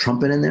take that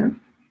trumpet in there.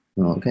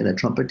 Okay, that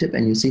trumpet tip,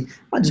 and you see,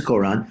 I'll just go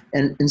around.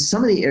 And in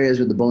some of the areas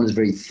where the bone is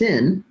very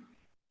thin,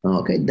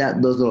 okay,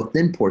 those little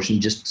thin portions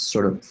just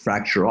sort of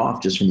fracture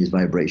off just from these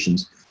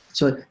vibrations.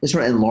 So it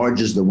sort of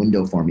enlarges the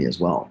window for me as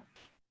well.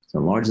 So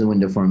enlarge the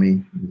window for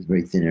me, these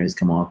very thin areas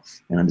come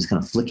off, and I'm just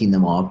kind of flicking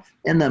them off.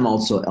 And I'm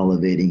also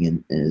elevating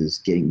and is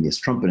getting this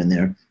trumpet in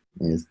there,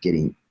 and is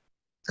getting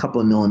a couple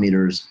of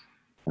millimeters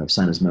of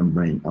sinus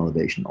membrane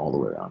elevation all the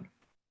way around.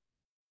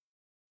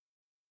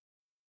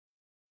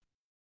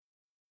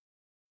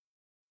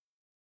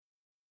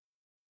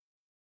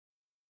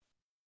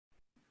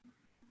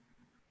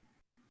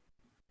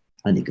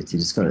 And you can see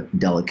just got a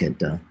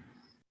delicate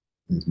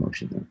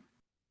motion there.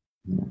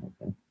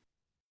 Okay.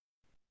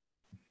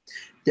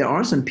 There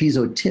are some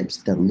piezo tips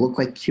that look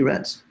like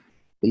curettes,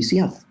 but you see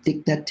how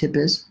thick that tip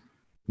is?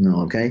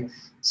 No, okay.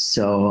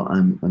 So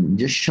I'm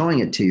just showing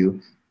it to you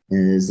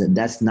is that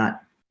that's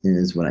not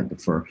is what I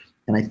prefer,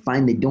 and I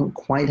find they don't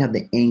quite have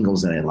the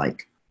angles that I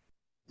like.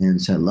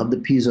 And so I love the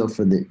piezo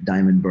for the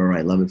diamond burr.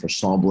 I love it for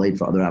saw blade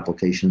for other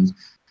applications.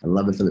 I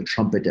love it for the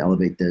trumpet to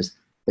elevate this.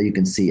 But you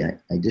can see I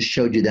just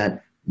showed you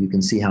that. You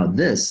can see how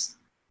this,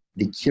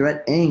 the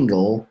curette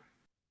angle,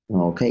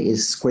 okay,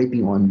 is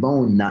scraping on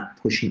bone, not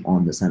pushing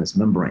on the sinus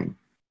membrane.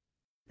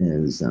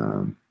 Is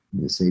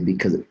you see,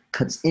 because it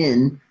cuts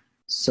in,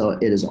 so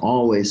it is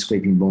always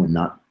scraping bone,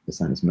 not the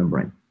sinus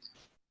membrane.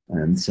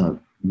 And so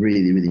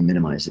really, really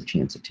minimize the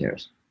chance of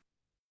tears.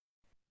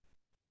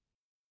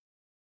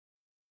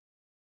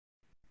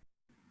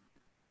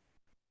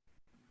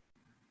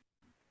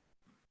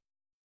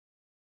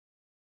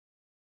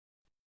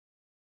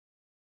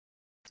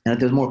 And if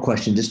there's more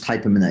questions, just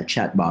type them in that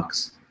chat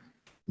box,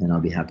 and I'll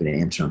be happy to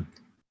answer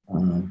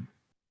them.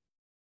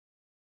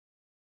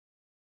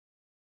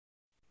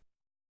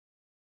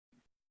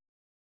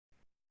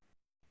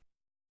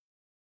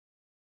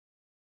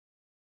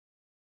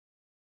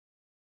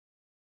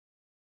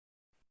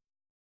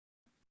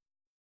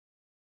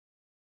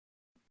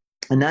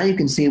 And now you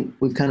can see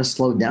we've kind of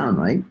slowed down,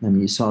 right? I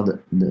mean, you saw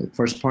the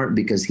first part,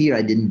 because here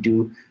I didn't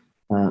do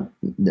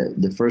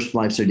the first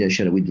live surgery I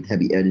showed it, we did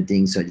heavy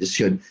editing, so I just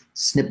showed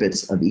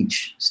snippets of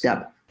each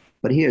step.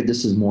 But here,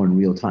 this is more in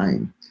real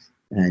time.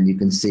 And you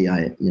can see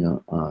I,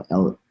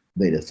 elevated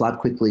the flap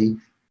quickly,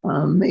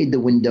 made the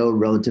window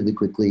relatively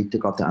quickly,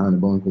 took off the island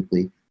of bone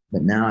quickly.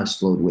 But now I've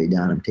slowed way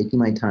down. I'm taking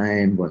my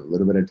time, going a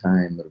little bit of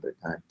time, a little bit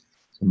of time.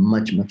 So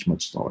much, much,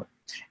 much slower.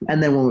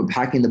 And then when we're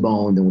packing the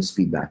bone, then we'll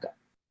speed back up.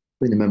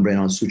 Putting the membrane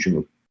on,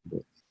 suturing,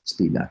 we'll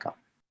speed back up.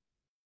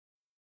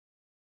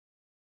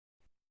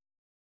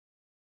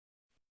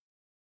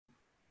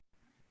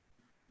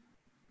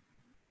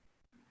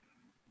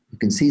 You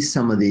can see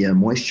some of the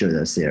moisture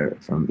that's there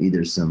from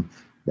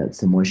that's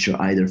the moisture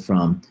either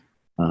from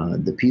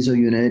the piezo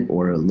unit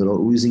or a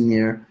little oozing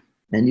there.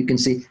 And you can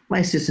see my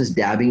assistant's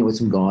dabbing it with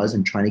some gauze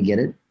and trying to get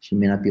it. She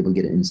may not be able to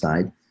get it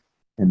inside.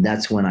 And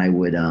that's when I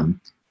would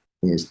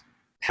is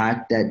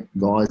pack that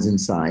gauze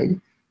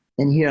inside.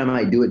 And here I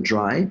might do it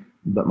dry,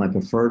 but my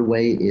preferred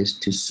way is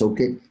to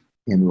soak it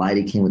in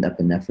lidocaine with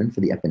epinephrine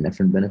for the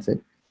epinephrine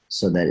benefit,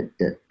 so that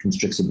it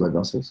constricts the blood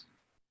vessels.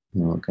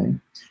 Okay.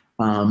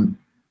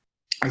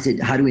 I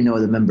said, how do we know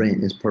the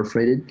membrane is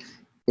perforated?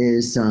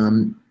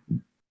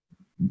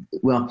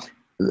 Well,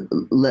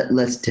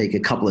 let's take a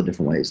couple of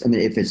different ways. I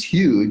mean, if it's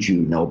huge,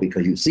 you know,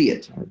 because you see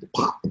it.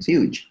 It's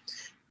huge.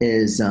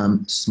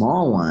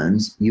 Small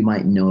ones, you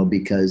might know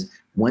because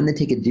when they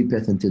take a deep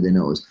breath into the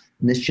nose,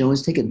 Miss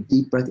Jones, take a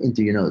deep breath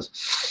into your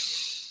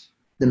nose.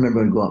 The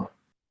membrane will go up,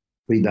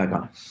 breathe back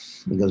on.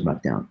 It goes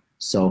back down.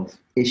 So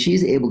if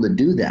she's able to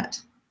do that,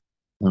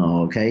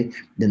 okay,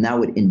 then that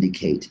would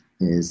indicate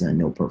is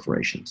no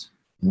perforations.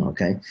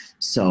 Okay,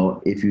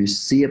 so if you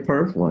see a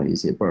perf, well, you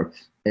see a perf.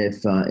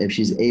 If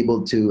she's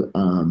able to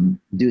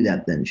do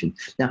that, then she.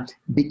 Now,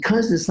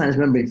 because the sinus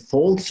membrane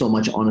folds so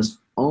much on its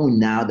own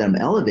now that I'm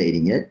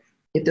elevating it,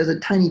 if there's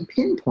a tiny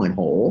pinpoint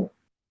hole,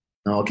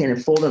 okay, and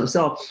it folds on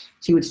itself,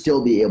 she would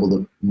still be able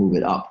to move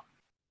it up.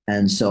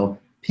 And so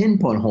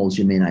pinpoint holes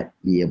you may not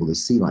be able to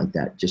see like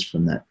that just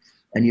from that.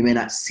 And you may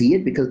not see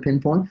it because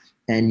pinpoint,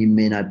 and you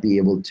may not be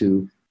able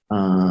to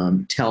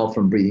tell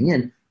from breathing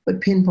in,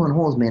 but pinpoint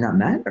holes may not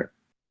matter.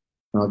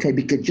 Okay,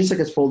 because just like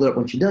it's folded up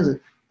when she does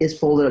it, it's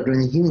folded up during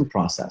the healing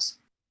process.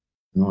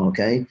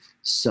 Okay,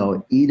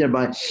 so either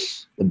by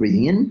the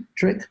breathing in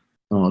trick,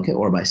 okay,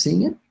 or by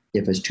seeing it.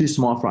 If it's too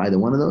small for either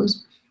one of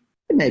those,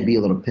 it may be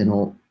a little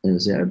pinhole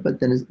is there,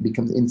 but then it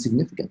becomes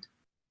insignificant.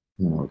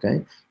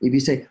 Okay, if you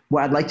say,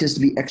 well, I'd like this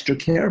to be extra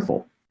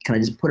careful, can I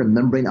just put a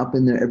membrane up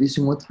in there every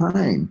single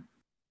time?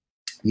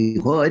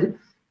 You could,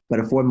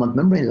 but a 4-month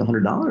membrane is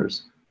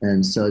 $100.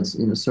 And so it's,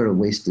 sort of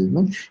wasted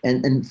money.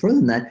 And further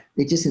than that,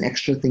 it's just an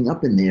extra thing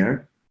up in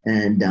there.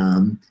 And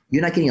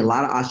you're not getting a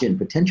lot of oxygen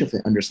potential for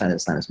the underside of the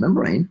sinus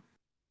membrane,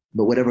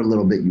 but whatever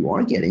little bit you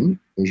are getting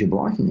is you're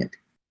blocking it.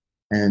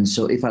 And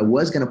so if I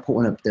was going to put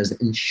one up, there's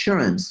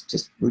insurance,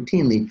 just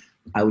routinely,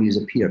 I would use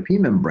a PRP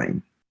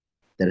membrane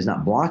that is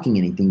not blocking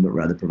anything, but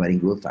rather providing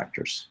growth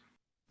factors,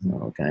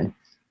 okay?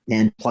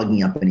 And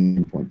plugging up any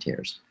endpoint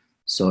tears.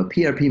 So a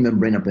PRP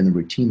membrane up in the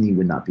routinely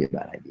would not be a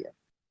bad idea,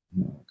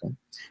 okay?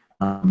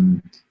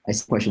 I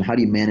see a question, how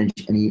do you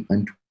manage any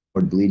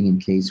untoward bleeding in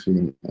case with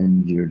an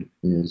injured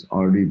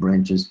artery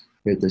branches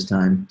here at this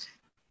time?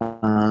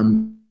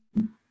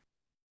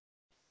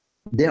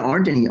 There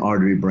aren't any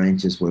artery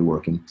branches we're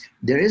working.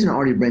 There is an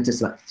artery branch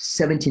that's about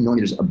 17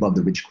 millimeters above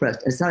the ridge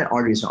crest. It's not an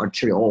artery, it's an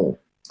arteriole.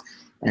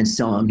 And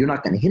so you're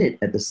not going to hit it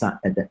at the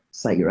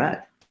site you're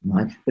at.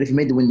 Right? But if you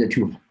made the window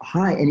too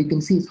high, and you can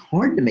see it's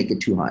hard to make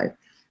it too high.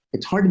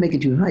 It's hard to make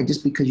it too high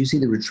just because you see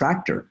the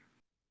retractor.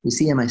 You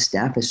see how my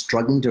staff is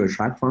struggling to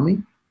retract for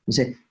me? You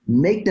say,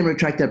 make them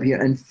retract up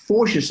here and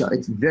force yourself.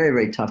 It's very,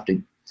 very tough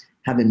to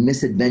have a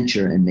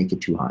misadventure and make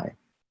it too high.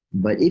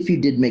 But if you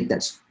did make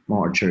that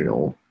small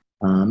arteriole,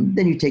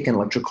 then you take an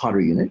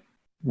electrocautery unit,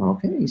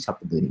 okay, you stop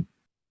the bleeding,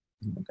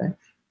 okay,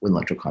 with an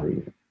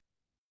electrocautery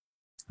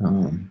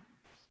unit.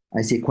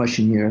 I see a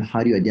question here,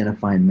 how do you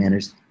identify and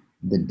manage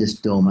the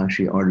distal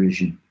maxillary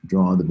arteries you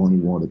draw the bony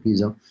wall of the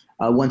piezo?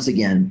 Once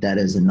again, that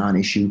is a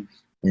non-issue.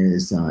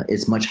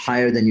 It's much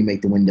higher than you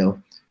make the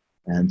window,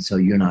 and so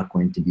you're not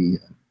going to be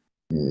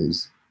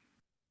is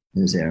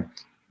there.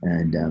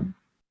 And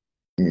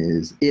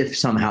is if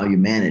somehow you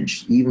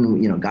manage,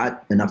 even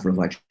got enough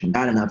reflection,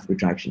 got enough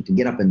retraction to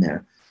get up in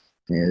there,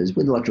 is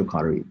with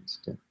electrocautery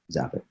to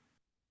zap it.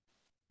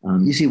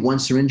 You see one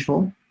syringe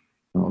full,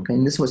 okay,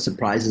 and this is what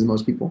surprises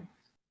most people,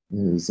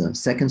 is a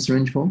second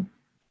syringe full,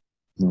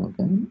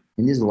 okay, and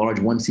these are large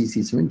 1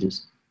 cc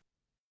syringes.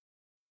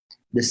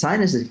 The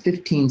sinus is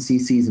 15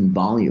 cc's in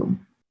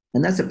volume,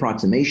 and that's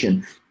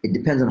approximation. It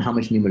depends on how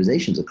much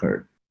pneumatization's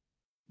occurred,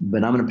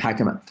 but I'm going to pack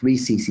them at 3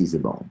 cc's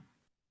of bone.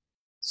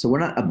 So we're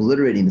not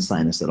obliterating the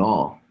sinus at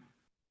all.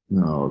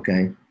 No,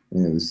 okay.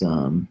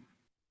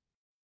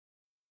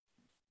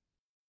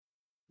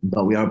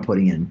 But we are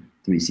putting in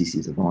 3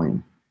 cc's of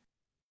volume.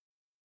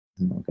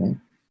 Okay.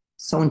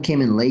 Someone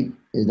came in late.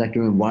 Is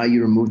Dr. Why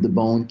you removed the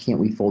bone? Can't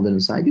we fold it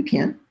inside? You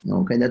can.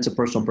 Okay, that's a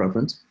personal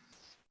preference.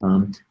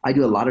 I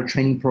do a lot of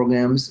training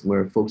programs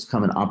where folks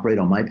come and operate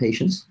on my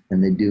patients,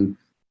 and they do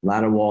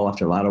lateral wall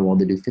after lateral wall.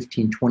 They do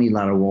 15, 20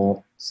 lateral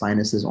wall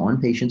sinuses on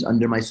patients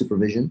under my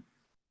supervision.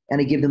 And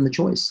I give them the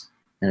choice.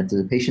 And if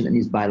there's a patient that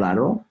needs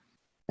bilateral,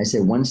 I say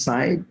one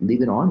side,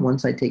 leave it on, one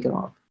side, take it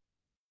off.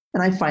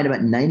 And I find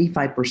about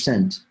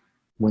 95%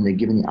 when they're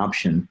given the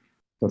option,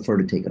 prefer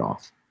to take it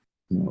off.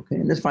 Okay,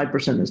 and there's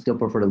 5% that still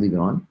prefer to leave it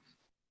on.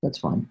 That's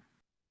fine.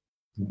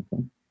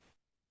 Okay.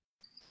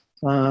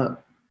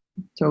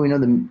 So we know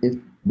if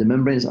the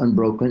membrane is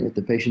unbroken, if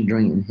the patient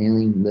during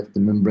inhaling, lift the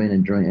membrane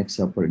and during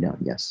exhale, put it down.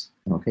 Yes.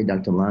 Okay,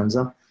 Dr.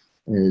 Lanza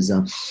is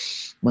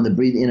when they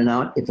breathe in and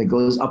out, if it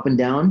goes up and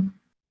down,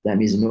 that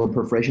means a neural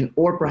perforation,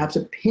 or perhaps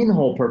a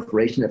pinhole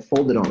perforation that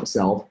folded on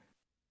itself,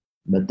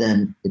 but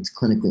then it's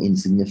clinically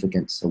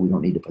insignificant, so we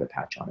don't need to put a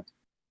patch on it.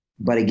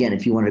 But again,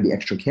 if you want to be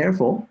extra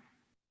careful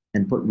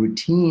and put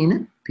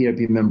routine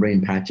PRP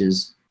membrane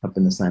patches up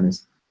in the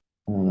sinus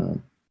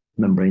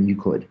membrane, you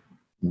could,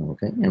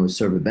 okay? And it would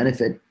serve a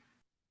benefit,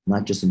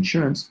 not just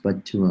insurance,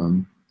 but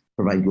to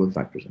provide growth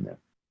factors in there.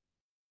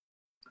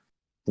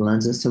 The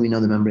lenses, so we know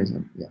the membranes,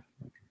 yeah,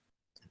 okay.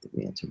 I think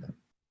we answered that.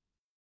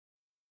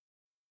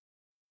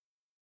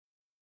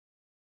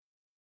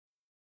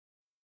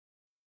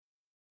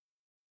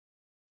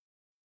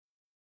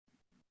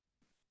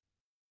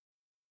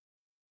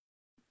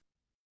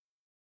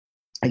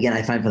 Again,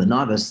 I find for the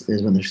novice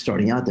is when they're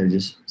starting out, they're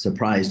just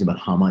surprised about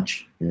how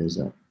much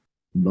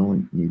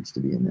bone needs to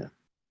be in there.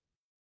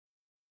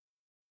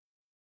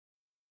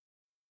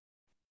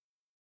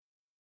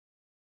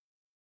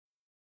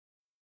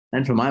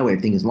 And from my way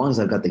of thinking, as long as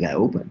I've got the guy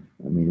open,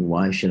 I mean,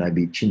 why should I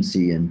be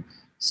chintzy and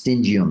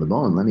stingy on the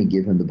bone? Let me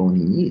give him the bone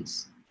he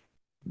needs.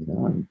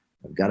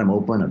 I've got him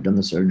open. I've done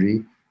the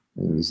surgery.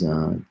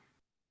 Let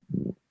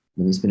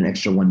me spend an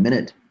extra 1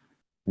 minute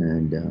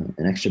and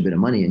an extra bit of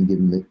money and give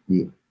him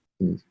the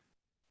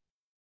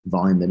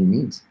volume that he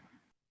needs.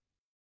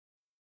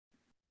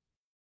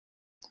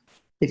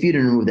 If you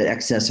didn't remove that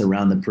excess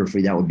around the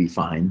periphery, that would be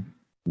fine.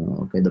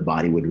 Okay, the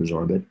body would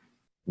resorb it.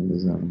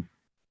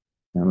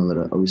 I'm a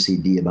little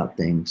OCD about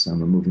things, so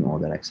I'm removing all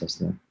that excess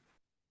there.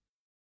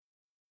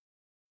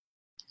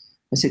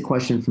 I see a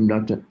question from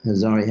Dr.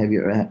 Hazari. Have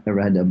you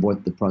ever had to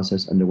abort the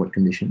process? Under what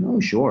condition? Oh,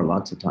 sure,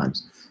 lots of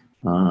times.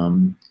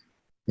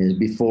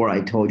 Before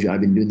I told you, I've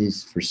been doing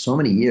these for so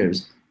many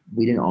years.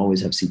 We didn't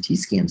always have CT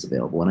scans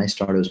available. When I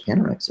started, it was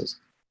panorexis.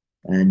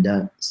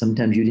 And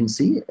sometimes you didn't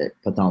see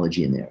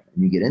pathology in there.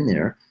 And you get in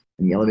there,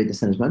 and you elevate the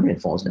sinus membrane,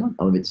 it falls down.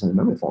 Elevate the sinus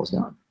membrane, it falls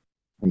down.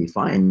 And you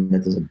find that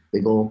there's a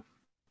big old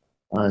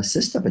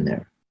cyst up in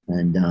there,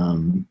 and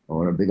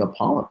or a big old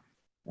polyp.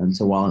 And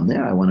so while I'm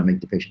there, I want to make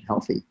the patient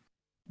healthy.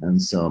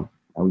 And so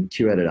I would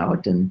curette it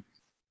out. And,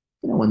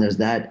 when there's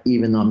that,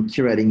 even though I'm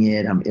curetting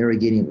it, I'm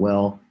irrigating it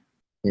well,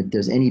 if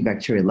there's any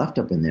bacteria left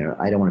up in there,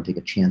 I don't want to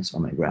take a chance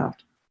on my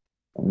graft.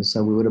 And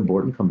so we would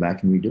abort and come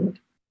back and redo it.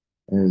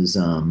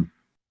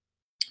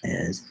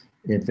 As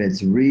if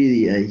it's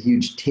really a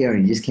huge tear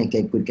and you just can't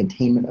get good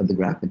containment of the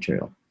graft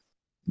material,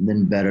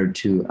 then better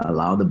to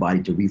allow the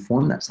body to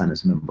reform that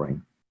sinus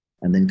membrane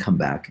and then come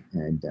back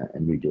and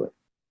redo it.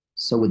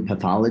 So with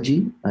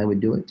pathology, I would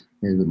do it.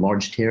 And with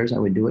large tears, I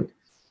would do it.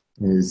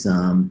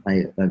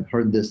 I've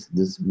heard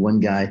this one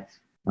guy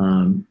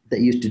that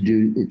used to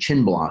do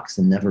chin blocks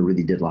and never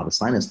really did a lot of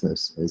sinus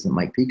lifts, is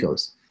Mike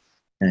Picos.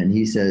 And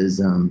he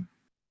says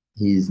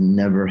he's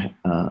never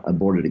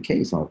aborted a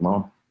case. I'm like,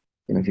 well,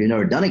 if you've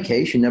never done a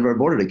case, you never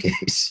aborted a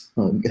case,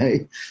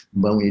 okay?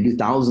 But when you do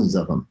thousands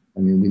of them, I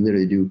mean, we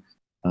literally do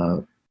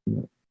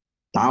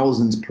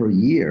thousands per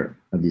year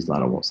of these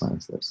lateral wall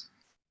sinus lifts.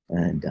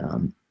 And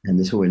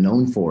this is what we're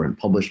known for, and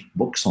published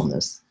books on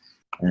this,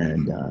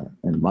 and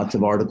lots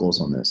of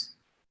articles on this.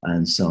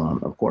 And so,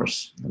 of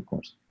course,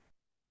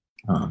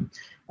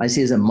 I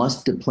see as a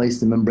must to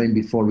place the membrane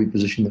before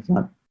repositioning the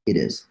flap. It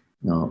is.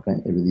 No, okay,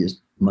 it really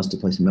is must to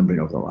place the membrane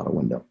over the lateral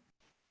window.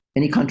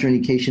 Any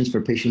contraindications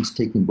for patients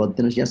taking blood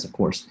thinners? Yes, of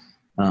course.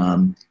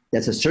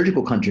 That's a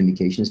surgical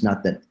contraindication. It's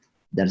not that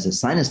it's a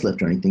sinus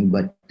lift or anything,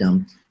 but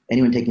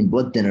anyone taking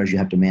blood thinners, you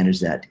have to manage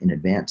that in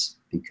advance,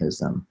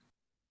 because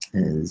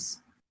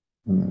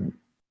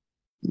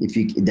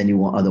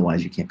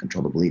otherwise you can't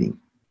control the bleeding.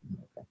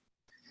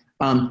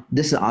 Okay.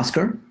 This is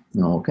Oscar.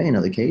 Okay,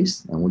 another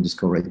case, and we'll just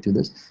go right through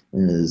this.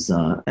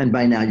 And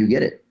by now you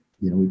get it.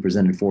 We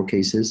presented 4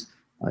 cases,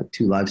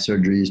 2 live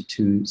surgeries,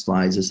 2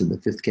 slides. This is the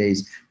 5th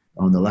case.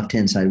 On the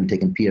left-hand side, we've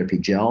taken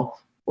PRP gel.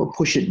 We'll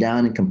push it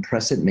down and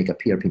compress it and make a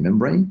PRP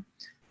membrane.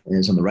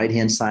 And on the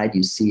right-hand side,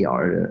 you see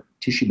our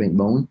tissue bank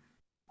bone.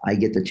 I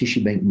get the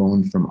tissue bank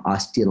bone from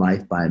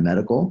Osteolife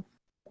Biomedical,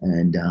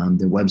 and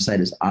their website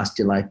is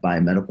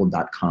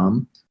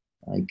osteolifebiomedical.com.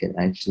 I can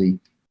actually,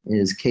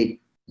 Kate,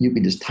 you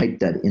can just type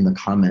that in the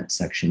comment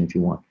section if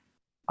you want,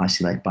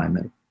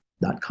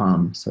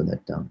 osteolifebiomedical.com, so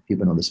that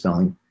people know the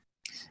spelling.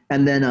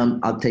 And then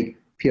I'll take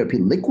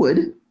PRP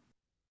liquid,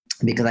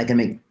 because I can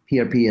make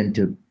PRP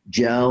into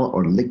gel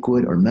or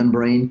liquid or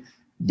membrane,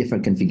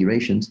 different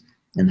configurations,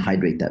 and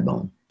hydrate that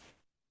bone.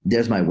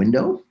 There's my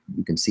window.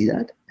 You can see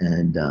that.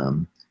 And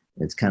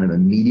it's kind of a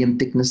medium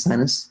thickness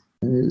sinus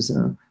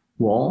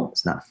wall.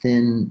 It's not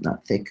thin,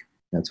 not thick.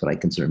 That's what I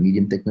consider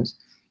medium thickness.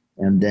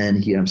 And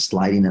then here I'm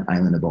sliding that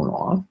island of bone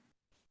off.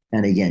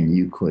 And again,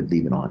 you could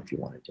leave it on if you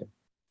wanted to.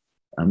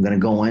 I'm going to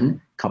go in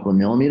a couple of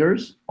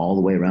millimeters all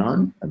the way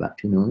around, about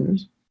 2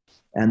 millimeters.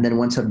 And then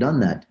once I've done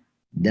that,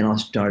 then I'll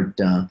start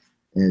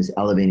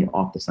elevating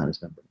off the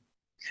sinus membrane.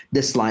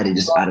 This slide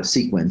is just out of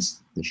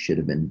sequence. This should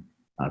have been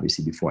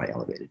obviously before I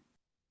elevated.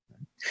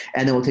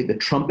 And then we'll take the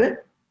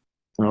trumpet,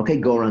 okay,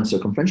 go around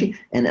circumferentially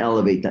and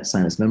elevate that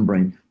sinus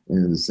membrane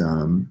as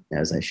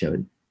I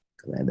showed,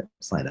 because I had that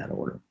slide out of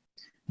order.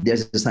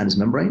 There's the sinus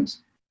membranes,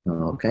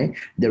 okay.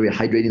 There we're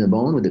hydrating the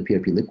bone with the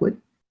PRP liquid.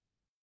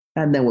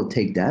 And then we'll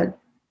take that,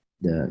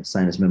 the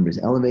sinus membrane is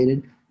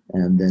elevated,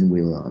 and then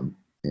we'll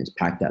just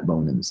pack that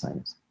bone in the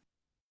sinus.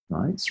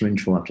 All right,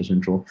 syringe full after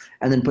syringe full,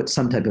 and then put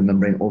some type of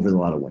membrane over the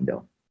lateral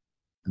window,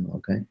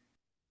 okay,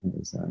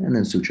 and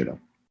then suture it up.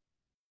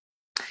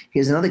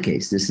 Here's another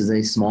case. This is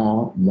a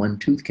small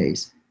 1-tooth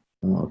case,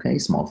 okay,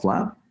 small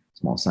flap,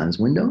 small sinus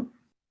window,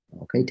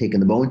 okay, taking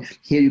the bone.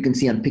 Here you can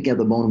see I'm picking up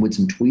the bone with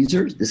some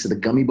tweezers. This is the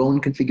gummy bone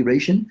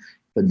configuration.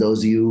 For those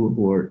of you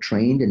who are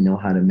trained and know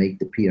how to make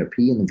the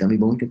PRP and the gummy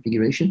bone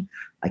configuration,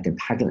 I can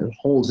pack it with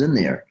holes in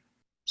there.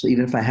 So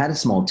even if I had a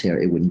small tear,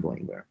 it wouldn't go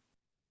anywhere.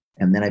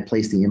 And then I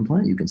place the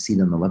implant. You can see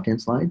it on the left-hand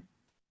slide.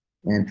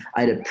 And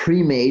I had a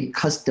pre-made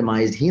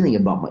customized healing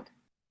abutment.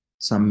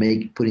 So I'm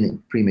putting a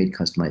pre-made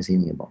customized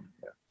healing abutment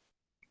there.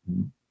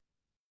 And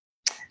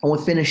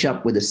we'll finish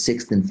up with the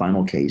 6th and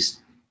final case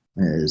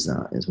is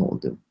what we'll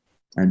do.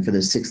 And for the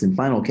 6th and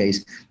final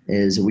case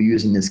is we're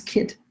using this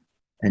kit.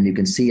 And you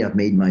can see I've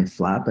made my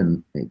flap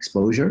and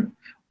exposure.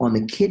 On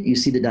the kit, you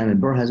see the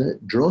diamond burr has a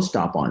drill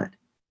stop on it.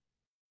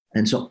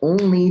 And so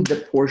only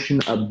the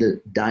portion of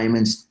the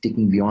diamond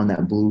sticking beyond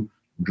that blue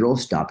drill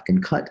stop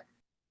can cut.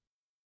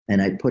 And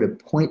I put a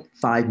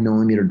 0.5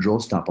 millimeter drill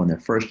stop on there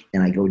first,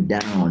 and I go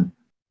down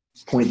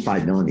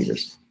 0.5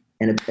 millimeters.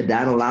 And if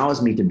that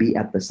allows me to be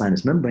at the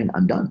sinus membrane,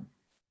 I'm done.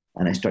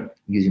 And I start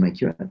using my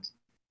curettes.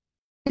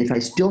 If I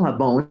still have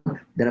bone,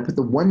 then I put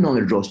the 1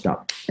 millimeter drill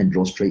stop and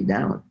drill straight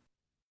down.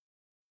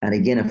 And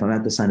again, if I'm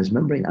at the sinus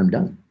membrane, I'm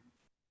done.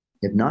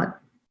 If not,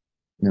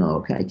 no,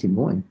 okay, I keep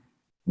going.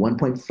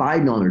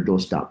 1.5 millimeter drill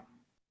stop,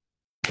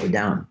 go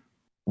down,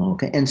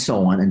 okay, and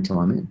so on until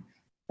I'm in.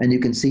 And you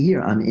can see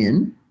here, I'm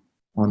in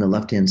on the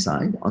left-hand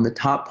side. On the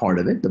top part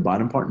of it, the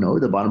bottom part, no,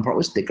 the bottom part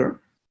was thicker.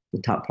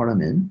 The top part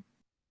I'm in,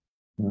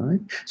 all right?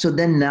 So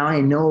then now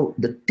I know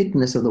the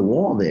thickness of the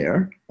wall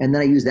there, and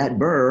then I use that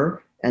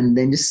burr and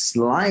then just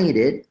slide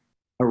it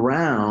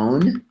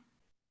around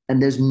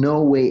And there's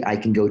no way I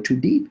can go too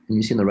deep. And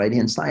you see on the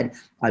right-hand side,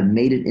 I've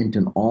made it into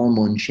an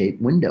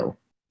almond-shaped window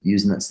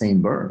using that same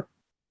burr.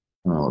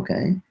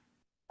 Okay.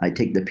 I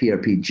take the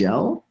PRP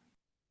gel,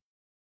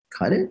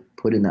 cut it,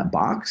 put it in that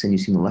box, and you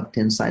see on the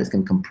left-hand side, it's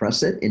going to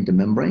compress it into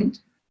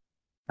membranes.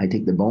 I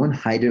take the bone,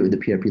 hydrate it with the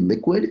PRP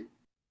liquid.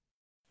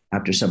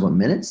 After several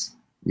minutes,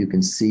 you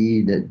can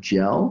see the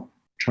gel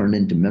turn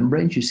into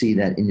membranes. You see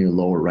that in your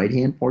lower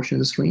right-hand portion of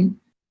the screen.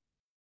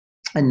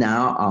 And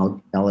now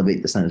I'll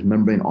elevate the sinus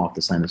membrane off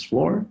the sinus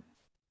floor,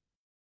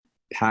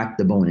 pack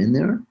the bone in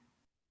there.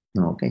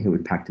 Okay, here we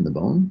packed in the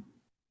bone.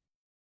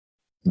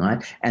 All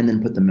right, and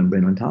then put the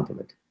membrane on top of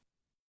it.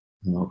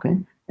 Okay,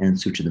 and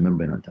suture the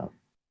membrane on top.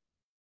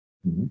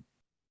 Mm-hmm.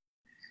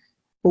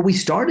 What we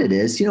started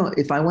is,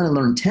 if I want to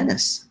learn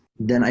tennis,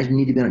 then I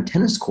need to be on a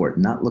tennis court,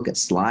 not look at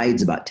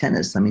slides about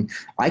tennis. I mean,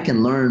 I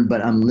can learn,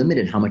 but I'm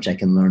limited how much I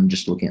can learn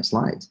just looking at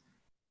slides.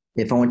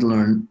 If I want to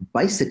learn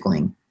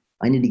bicycling,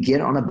 I need to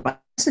get on a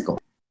bicycle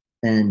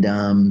and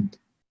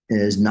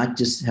is not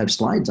just have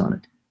slides on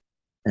it.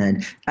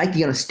 And I can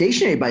get on a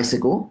stationary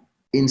bicycle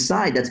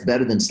inside, that's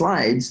better than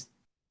slides,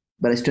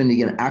 but I still need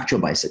to get an actual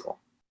bicycle.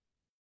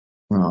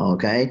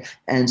 Okay.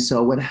 And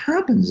so what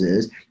happens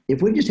is,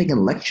 if we're just taking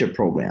lecture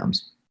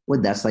programs,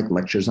 well, that's like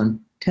lectures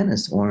on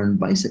tennis or on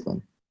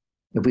bicycling.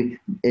 If we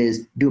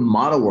do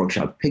model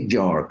workshop, pig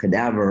jar,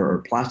 cadaver,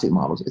 or plastic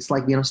models, it's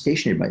like being on a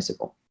stationary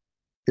bicycle.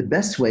 The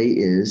best way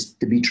is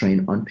to be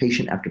trained on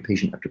patient after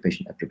patient after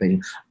patient after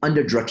patient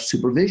under direct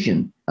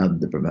supervision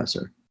of the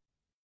professor.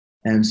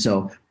 And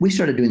so we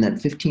started doing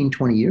that 15,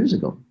 20 years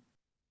ago.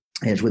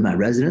 As with my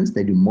residents,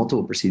 they do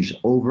multiple procedures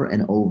over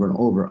and over and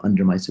over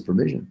under my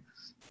supervision.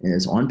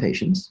 Is on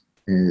patients,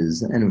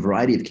 is in a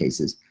variety of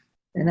cases.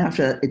 And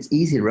after that, it's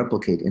easy to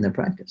replicate in their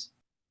practice.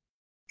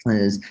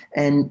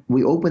 And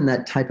we open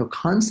that type of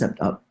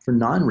concept up for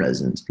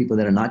non-residents, people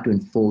that are not doing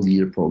full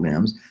year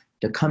programs,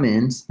 to come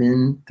in,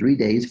 spend 3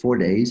 days, 4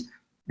 days,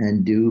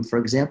 and do, for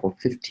example,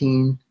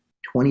 15,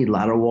 20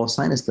 lateral wall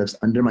sinus lifts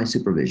under my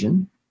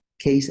supervision,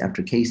 case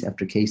after case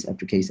after case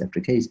after case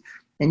after case.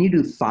 And you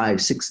do 5,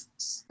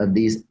 6 of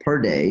these per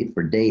day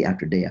for day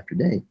after day after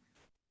day.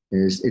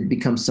 It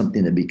becomes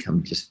something that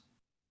becomes just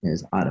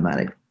as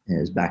automatic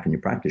as back in your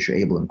practice, you're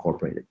able to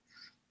incorporate it.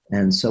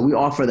 And so we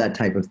offer that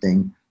type of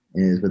thing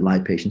is with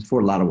live patients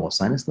for lateral wall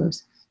sinus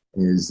lifts,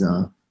 is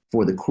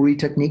for the Curie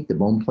technique, the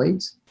bone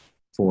plates,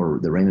 for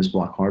the ramus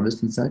block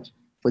harvest and such,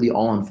 for the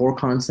all-on-4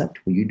 concept,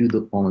 where you do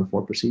the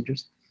all-on-4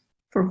 procedures,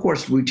 for, of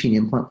course, routine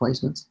implant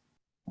placements,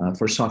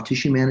 for soft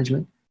tissue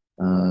management,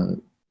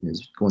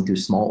 is going through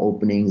small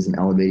openings and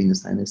elevating the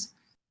sinus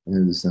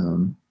and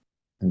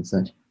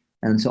such.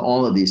 And so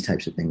all of these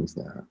types of things,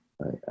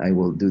 I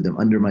will do them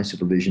under my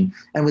supervision,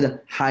 and with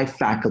a high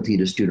faculty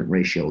to student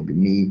ratio. Will be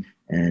me,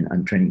 and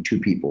I'm training 2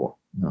 people,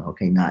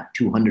 okay, not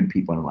 200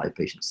 people in a live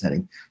patient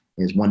setting.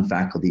 Is 1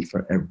 faculty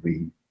for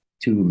every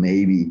 2,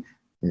 maybe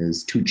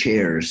is 2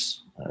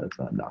 chairs of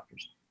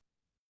doctors.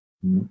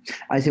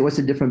 I say, what's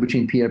the difference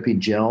between PRP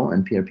gel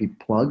and PRP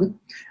plug?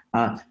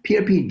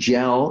 PRP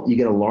gel, you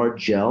get a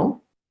large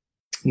gel.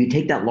 You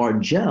take that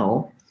large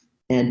gel,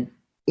 and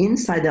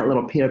inside that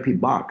little PRP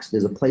box,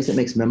 there's a place that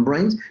makes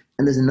membranes,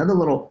 and there's another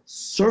little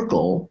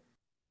circle.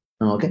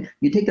 Okay,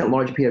 you take that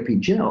large PRP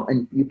gel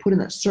and you put in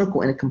that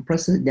circle, and it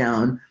compresses it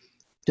down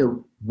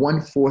to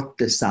 1/4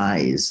 the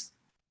size.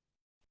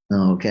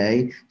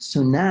 Okay,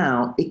 so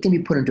now it can be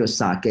put into a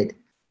socket,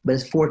 but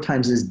it's 4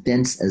 times as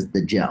dense as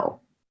the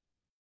gel.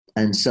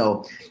 And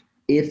so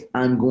if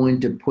I'm going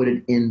to put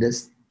it in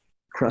this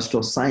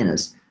crustal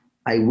sinus,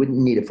 I wouldn't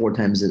need it 4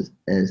 times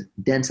as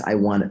dense. I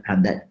want to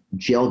have that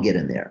gel get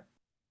in there.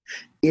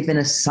 If in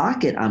a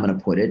socket I'm going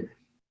to put it,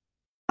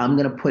 I'm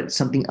going to put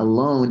something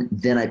alone,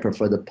 then I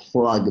prefer the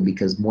plug,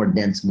 because more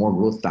dense, more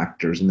growth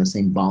factors in the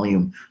same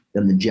volume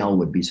than the gel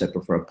would be, so I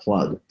prefer a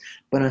plug.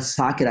 But in a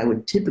socket, I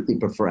would typically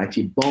prefer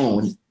actually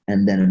bone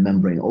and then a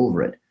membrane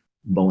over it,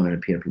 bone and a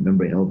PRP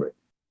membrane over it.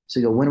 So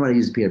you go, when would I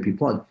use a PRP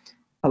plug?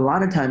 A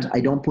lot of times I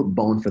don't put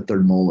bone for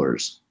third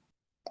molars.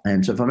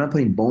 And so if I'm not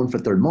putting bone for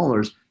third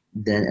molars,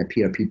 then a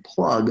PRP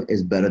plug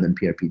is better than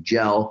PRP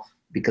gel,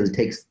 because it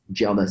takes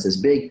gel that's this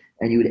big,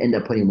 and you would end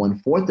up putting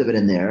 1/4 of it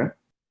in there,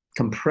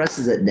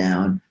 compresses it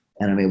down,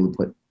 and I'm able to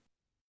put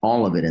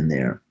all of it in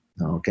there.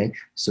 Okay,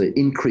 so it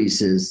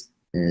increases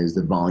is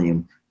the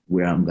volume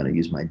where I'm going to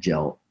use my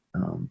gel,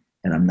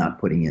 and I'm not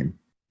putting in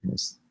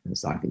this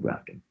socket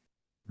grafting.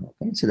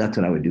 Okay, so that's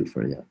what I would do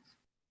for the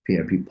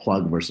PRP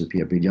plug versus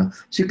PRP gel.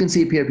 So you can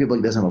see PRP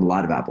plug doesn't have a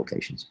lot of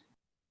applications.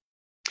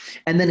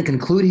 And then to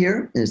conclude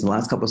here is the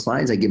last couple of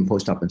slides. I give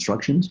post-op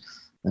instructions.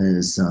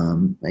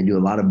 I do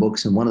a lot of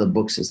books, and one of the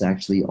books is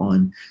actually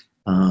on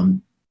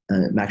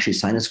Maxillary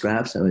Sinus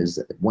Grafts. So it's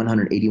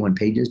 181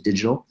 pages,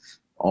 digital.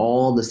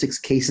 All the 6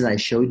 cases I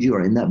showed you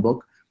are in that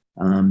book.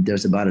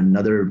 There's about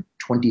another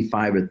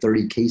 25 or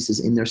 30 cases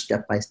in there,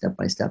 step by step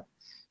by step.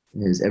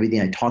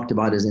 Everything I talked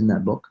about is in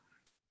that book.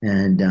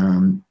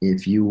 And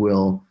if you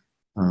will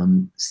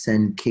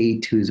send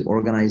Kate, who's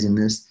organizing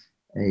this,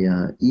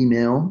 a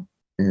email,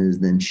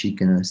 then she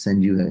can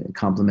send you a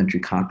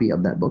complimentary copy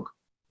of that book.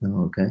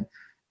 Okay.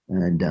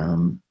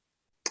 And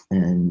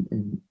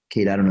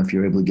Kate, I don't know if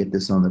you're able to get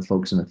this on the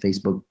folks in the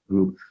Facebook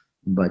group,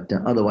 but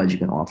otherwise you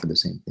can offer the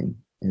same thing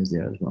as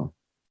there as well.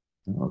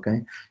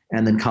 Okay.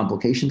 And then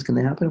complications, can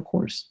they happen? Of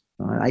course.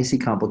 I see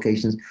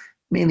complications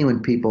mainly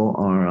when people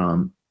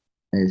are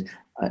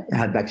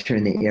have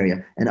bacteria in the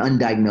area. An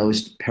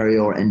undiagnosed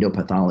perio or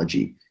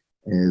endopathology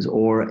is,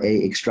 or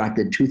a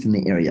extracted tooth in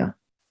the area.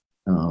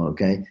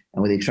 Okay.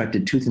 And with the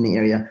extracted tooth in the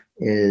area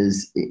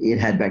is it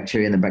had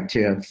bacteria, and the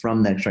bacteria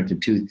from that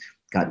extracted tooth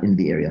got into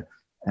the area.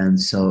 And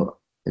so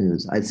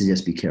I'd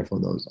suggest be careful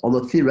of those.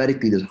 Although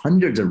theoretically there's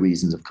hundreds of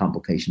reasons of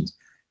complications,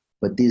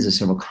 but these are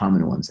several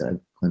common ones that I've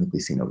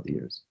clinically seen over the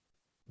years.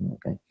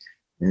 Okay.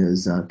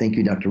 Thank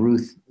you, Dr.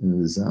 Ruth,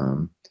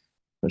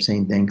 for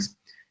saying thanks.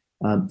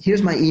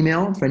 Here's my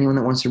email for anyone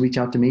that wants to reach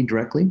out to me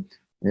directly.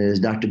 It is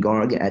Dr.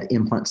 Garg at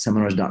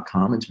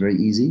implantseminars.com. It's very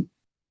easy.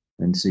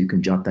 And so you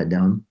can jot that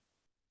down.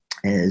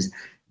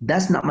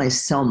 That's not my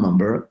cell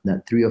number,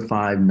 that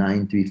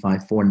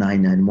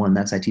 305-935-4991.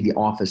 That's actually the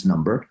office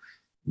number,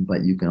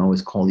 but you can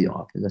always call the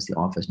office. That's the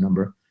office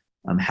number.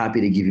 I'm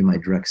happy to give you my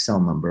direct cell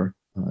number,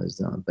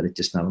 but it's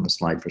just not on the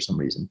slide for some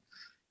reason.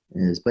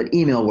 But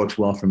email works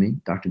well for me,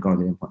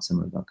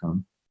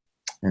 drgarg@implantseminars.com.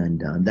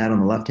 And that on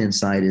the left-hand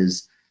side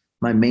is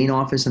my main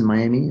office in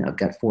Miami. I've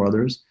got 4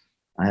 others.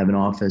 I have an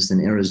office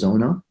in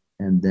Arizona,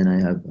 and then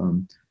I have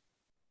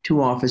 2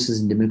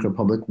 offices in Dominican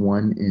Republic,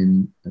 one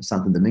in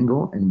Santo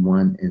Domingo and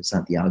one in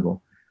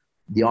Santiago.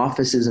 The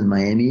offices in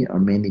Miami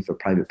are mainly for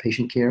private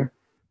patient care.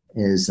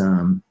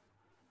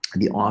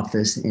 The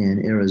office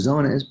in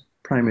Arizona is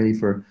primarily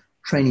for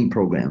training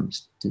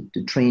programs,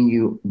 to train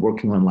you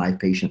working on live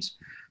patients.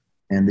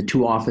 And the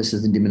 2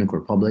 offices in Dominican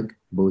Republic,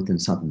 both in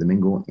Santo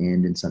Domingo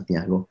and in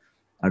Santiago,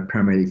 are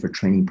primarily for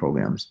training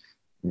programs,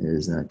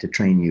 to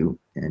train you.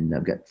 And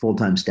I've got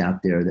full-time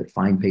staff there that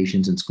find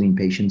patients and screen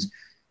patients.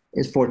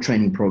 It's for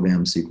training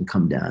programs, so you can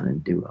come down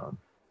and do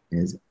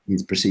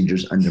these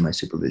procedures under my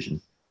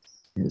supervision.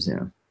 Okay.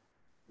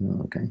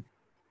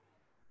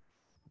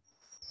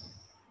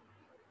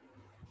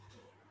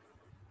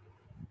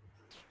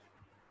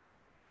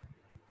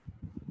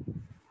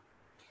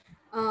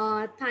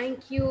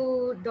 Thank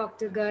you,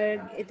 Dr.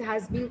 Garg. It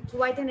has been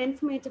quite an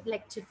informative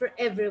lecture for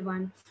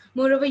everyone.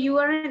 Moreover, you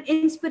are an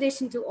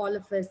inspiration to all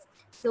of us.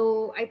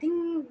 So I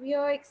think we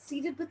are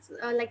exceeded with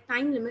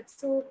time limits.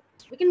 So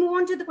we can move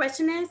on to the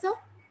questionnaire, sir.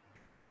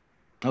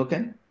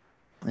 Okay.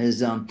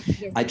 Yes.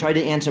 I try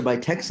to answer by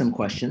text some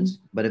questions,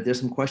 but if there's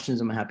some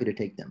questions, I'm happy to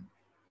take them.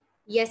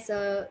 Yes,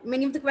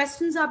 many of the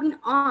questions have been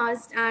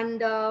asked,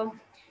 and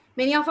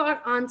many of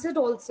are answered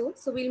also.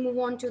 So we'll move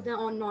on to the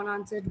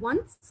non-answered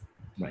ones.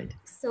 Right.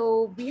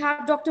 So we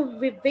have Dr.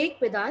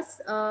 Vivek with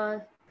us.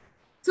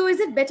 So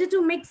is it better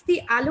to mix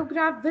the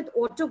allograft with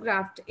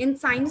autograft in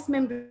sinus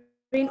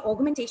membrane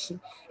augmentation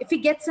if we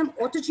get some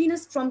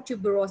autogenous from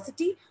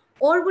tuberosity,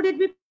 or would it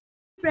be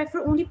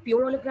prefer only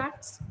pure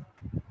allografts?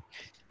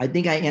 I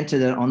think I answered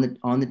that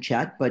on the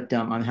chat, but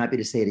I'm happy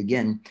to say it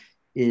again.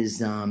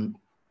 And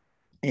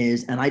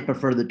I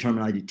prefer the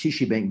terminology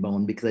tissue bank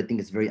bone because I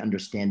think it's very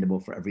understandable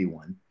for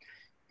everyone.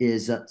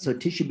 So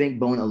tissue bank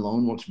bone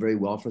alone works very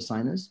well for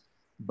sinus,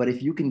 but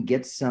if you can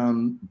get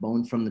some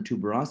bone from the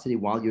tuberosity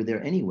while you're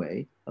there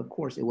anyway, of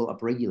course it will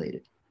upregulate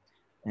it.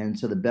 And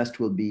so the best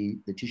will be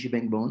the tissue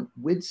bank bone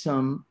with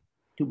some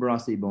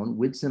tuberosity bone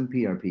with some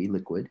PRP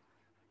liquid.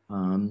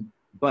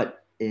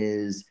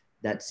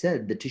 That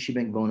said, the tissue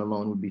bank bone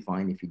alone would be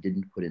fine if you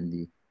didn't put in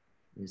the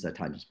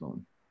autogenous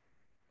bone.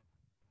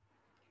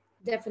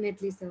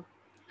 Definitely, sir.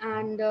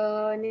 And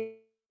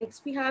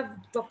next we have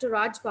Dr.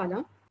 Raj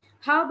Bala.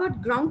 How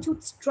about ground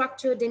tooth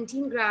structure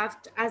dentine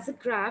graft as a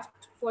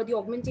graft for the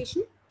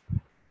augmentation?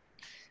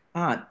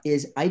 I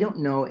don't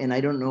know, and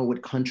I don't know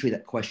what country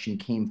that question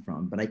came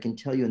from, but I can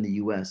tell you in the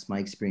US, my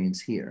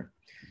experience here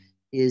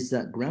is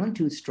that ground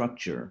tooth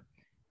structure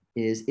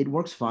it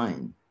works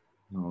fine,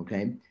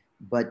 okay?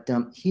 But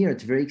here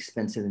it's very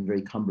expensive and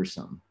very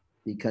cumbersome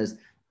because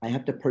I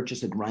have to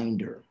purchase a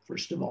grinder,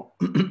 first of all.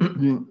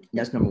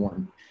 That's number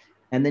one.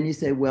 And then you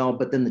say, well,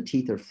 but then the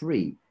teeth are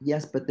free.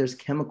 Yes, but there's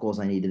chemicals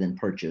I need to then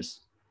purchase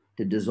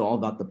to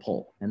dissolve out the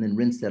pulp and then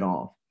rinse that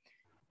off.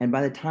 And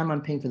by the time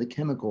I'm paying for the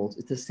chemicals,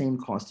 it's the same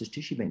cost as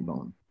tissue bank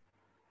bone.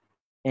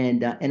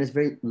 And it's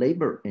very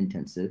labor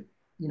intensive.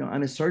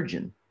 I'm a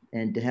surgeon,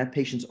 and to have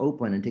patients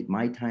open and take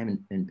my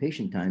time and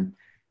patient time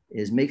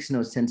makes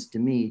no sense to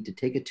me to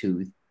take a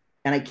tooth.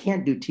 And I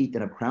can't do teeth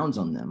that have crowns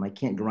on them. I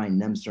can't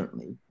grind them,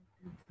 certainly.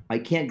 I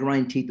can't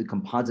grind teeth with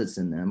composites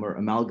in them or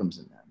amalgams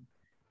in them.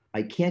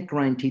 I can't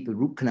grind teeth with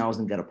root canals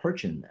and gutta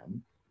percha in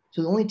them.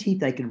 So the only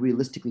teeth I could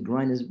realistically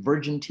grind is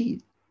virgin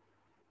teeth.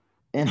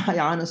 And I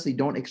honestly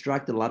don't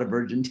extract a lot of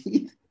virgin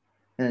teeth.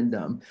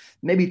 And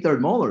maybe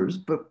third molars,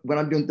 but when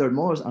I'm doing third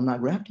molars, I'm not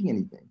grafting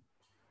anything.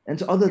 And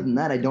so other than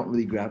that, I don't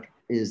really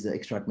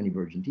extract many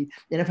virgin teeth.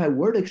 And if I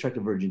were to extract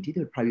a virgin teeth, it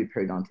would probably be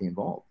periodontally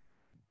involved.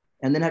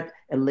 And then have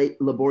a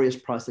laborious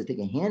process, take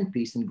a hand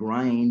piece and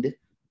grind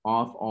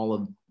off all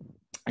of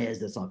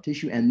the soft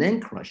tissue, and then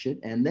crush it,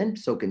 and then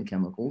soak in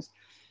chemicals,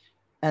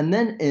 and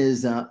then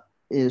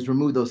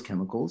remove those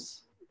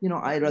chemicals,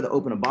 I'd rather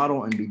open a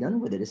bottle and be done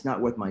with it. It's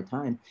not worth my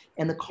time.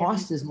 And the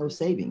cost is no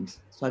savings.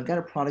 So I've got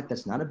a product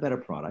that's not a better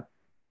product.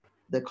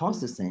 The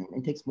cost is the same.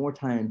 It takes more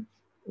time,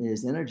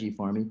 is energy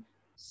for me.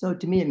 So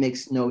to me, it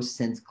makes no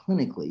sense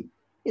clinically.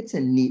 It's a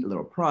neat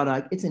little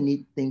product. It's a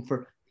neat thing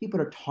for people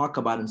to talk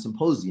about in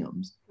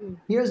symposiums.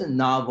 Here's a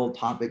novel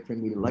topic for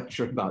me to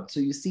lecture about. So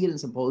you see it in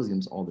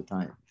symposiums all the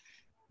time.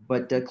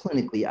 But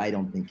clinically, I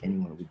don't think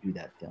anyone would do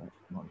that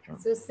long term.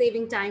 So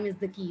saving time is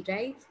the key,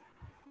 right?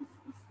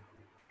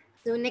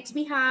 So next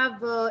we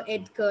have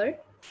Ed Garg.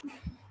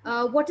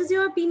 What is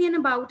your opinion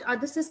about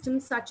other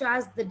systems such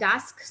as the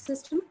DASC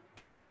system?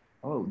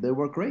 Oh, they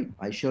work great.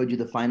 I showed you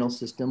the final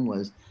system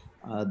was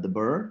the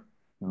burr,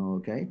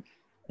 okay,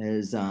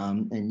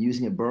 and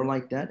using a burr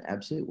like that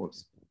absolutely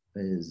works.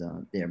 Is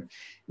there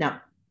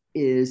now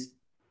is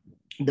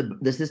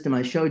the system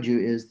I showed you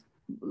is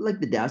like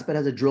the DASC, but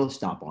has a drill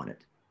stop on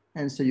it,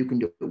 and so you can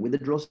do it with a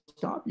drill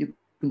stop. You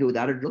can do it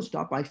without a drill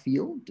stop by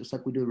feel, just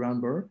like we do around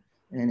burr,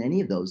 and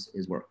any of those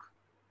is work.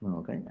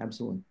 Okay,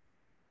 absolutely.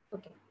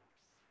 Okay,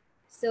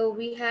 so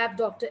we have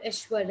Dr.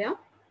 Aishwarya.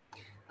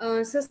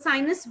 So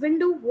sinus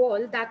window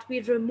wall that we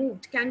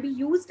removed can be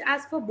used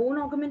as for bone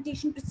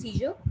augmentation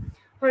procedure,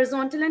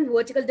 horizontal and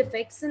vertical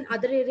defects in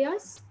other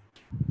areas?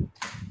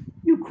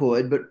 You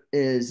could, but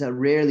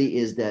rarely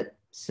is that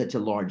such a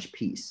large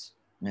piece.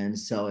 And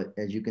so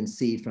as you can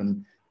see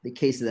from the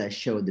case that I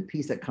showed, the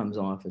piece that comes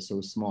off is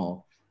so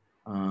small.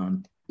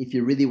 If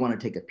you really want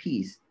to take a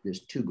piece, there's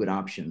two good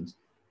options.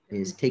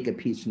 Is take a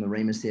piece from the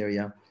ramus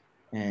area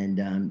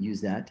and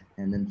use that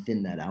and then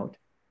thin that out.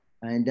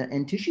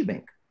 And tissue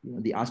bank.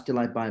 The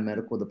Osteolite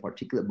Biomedical, the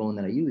particulate bone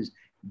that I use,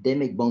 they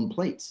make bone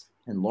plates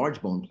and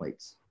large bone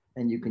plates.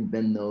 And you can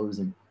bend those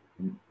and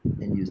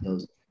use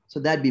those.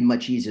 So that'd be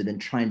much easier than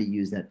trying to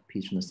use that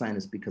piece from the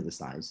sinus because of the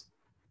size.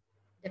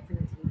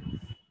 Definitely.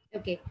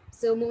 Okay,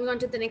 so moving on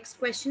to the next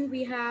question,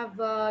 we have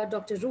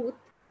Dr. Ruth.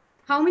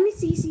 How many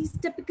cc's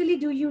typically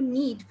do you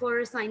need for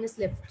a sinus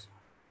lift?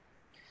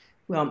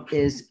 Well,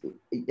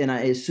 and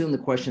I assume the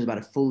question is about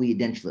a fully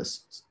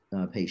edentulous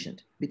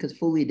patient, because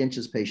fully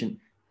edentulous patient,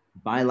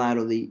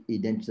 bilaterally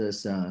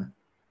edentulous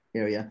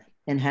area,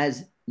 and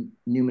has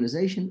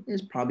pneumatization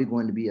is probably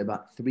going to be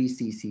about 3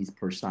 cc's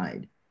per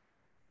side.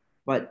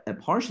 But a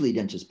partially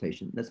edentulous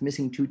patient that's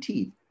missing 2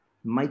 teeth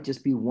might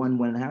just be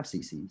 1.5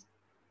 cc's.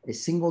 A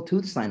single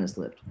tooth sinus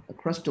lift, a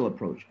crustal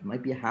approach,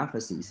 might be a 0.5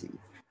 cc.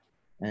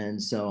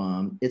 And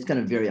so it's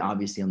going to vary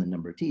obviously on the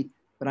number of teeth,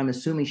 but I'm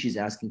assuming she's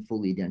asking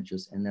fully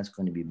edentulous, and that's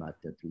going to be about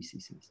 3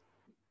 cc's.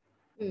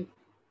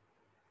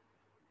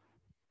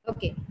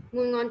 Okay,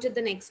 moving on to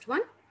the next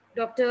one.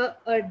 Dr.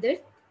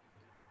 Ardit,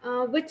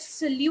 which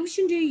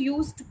solution do you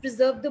use to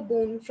preserve the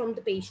bone from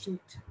the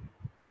patient?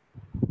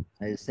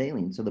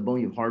 Saline. So the bone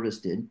you've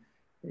harvested,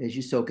 as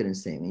you soak it in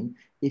saline.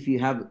 If you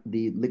have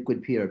the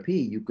liquid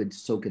PRP, you could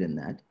soak it in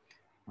that.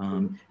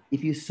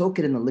 If you soak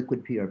it in the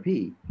liquid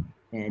PRP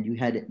and you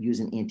had to use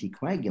an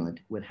anticoagulant,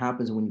 what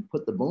happens when you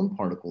put the bone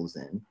particles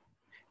in,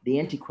 the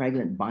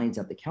anticoagulant binds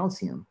up the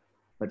calcium,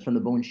 but from the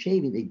bone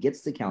shaving, it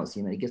gets the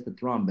calcium and it gets the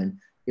thrombin,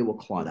 it will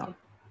clot up.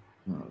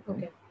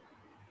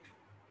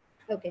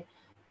 Okay.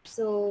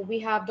 So we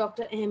have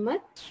Dr.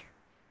 Ahmed.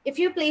 If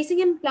you're placing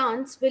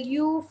implants, will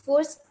you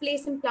first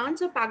place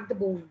implants or pack the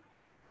bone?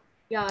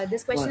 Yeah,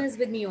 this question is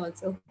with me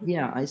also.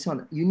 Yeah, I saw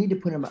that. You need to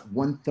put in about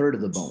 1/3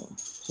 of the bone.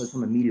 So it's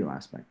from a medial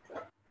aspect.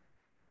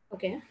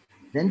 Okay.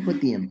 Then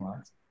put the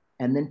implants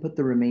and then put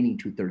the remaining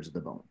 2/3 of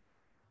the bone.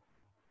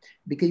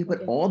 Because you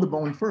put all the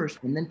bone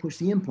first and then push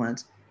the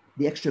implants,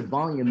 the extra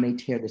volume may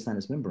tear the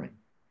sinus membrane.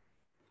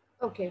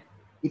 Okay.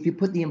 If you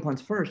put the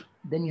implants first,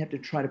 then you have to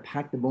try to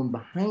pack the bone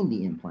behind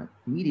the implant,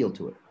 medial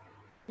to it.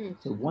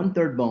 So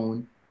 1/3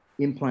 bone,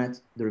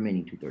 implants, the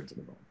remaining 2/3 of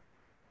the bone.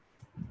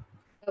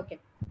 Okay.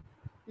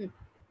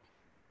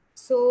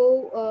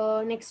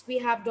 So next we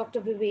have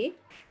Dr. Vivek.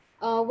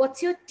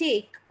 What's your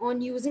take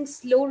on using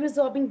slow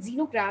resorbing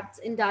xenografts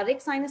in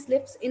direct sinus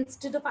lifts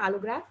instead of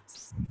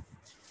allografts?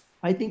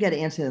 I think I'd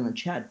answer that in the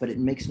chat, but it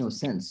makes no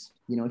sense.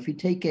 If you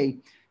take a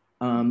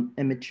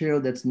material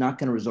that's not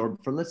going to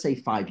resorb for, let's say,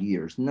 5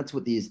 years, and that's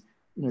what these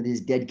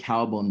dead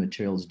cow bone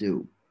materials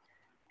do.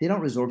 They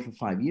don't resorb for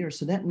 5 years.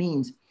 So that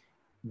means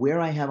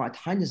where I have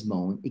autogenous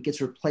bone, it gets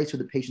replaced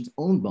with the patient's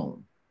own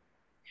bone.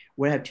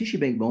 Where I have tissue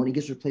bank bone, it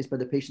gets replaced by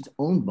the patient's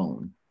own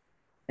bone.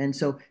 And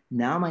so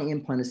now my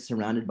implant is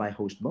surrounded by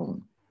host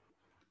bone.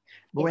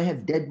 But where I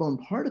have dead bone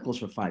particles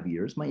for 5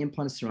 years, my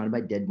implant is surrounded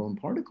by dead bone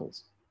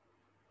particles.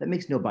 That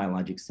makes no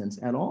biologic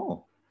sense at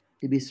all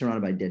to be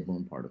surrounded by dead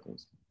bone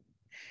particles.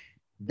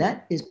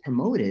 That is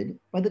promoted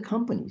by the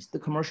companies, the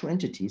commercial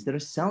entities that are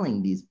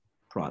selling these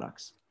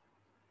products.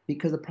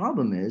 Because the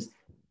problem is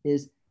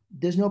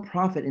there's no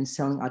profit in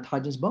selling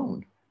autogenous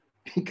bone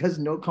because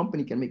no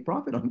company can make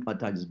profit on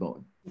autogenous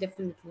bone.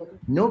 Definitely.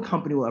 No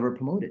company will ever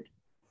promote it.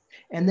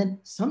 And then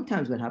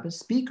sometimes what happens,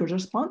 speakers are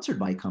sponsored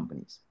by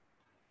companies.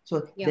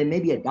 So they may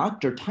be a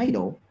doctor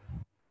title,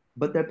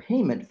 but their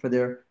payment for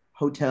their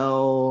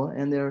hotel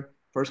and their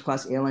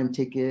first-class airline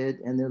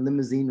ticket and their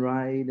limousine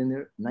ride and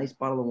their nice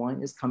bottle of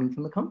wine is coming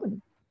from the company.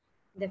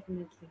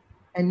 Definitely.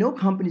 And no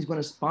company is going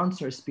to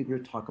sponsor a speaker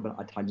to talk about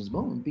autogenous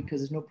bone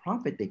because there's no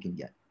profit they can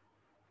get.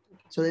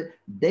 So that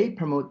they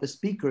promote the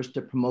speakers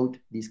to promote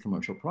these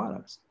commercial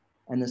products,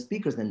 and the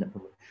speakers end up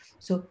promoting.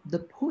 So the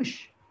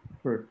push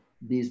for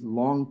these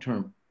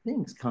long-term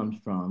things comes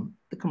from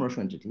the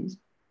commercial entities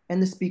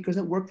and the speakers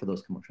that work for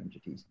those commercial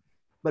entities.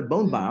 But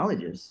bone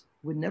biologists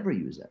would never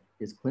use that.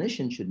 As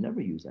clinicians should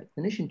never use that.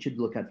 Clinicians should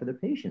look out for their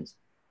patients,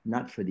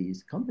 not for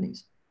these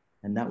companies.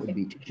 And that would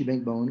be tissue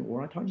bank bone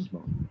or autogenous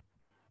bone.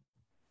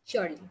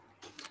 Surely.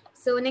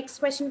 So next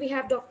question we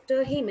have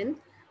Dr. Heyman.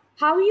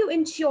 How you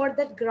ensure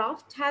that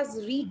graft has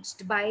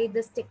reached by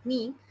this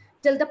technique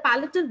till the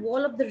palatal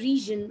wall of the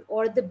region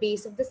or the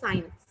base of the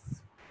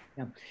sinus?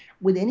 Yeah.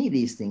 With any of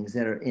these things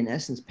that are in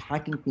essence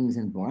packing things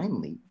in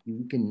blindly,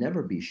 you can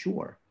never be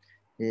sure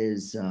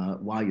is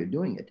while you're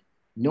doing it.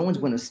 No one's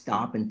going to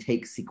stop and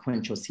take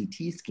sequential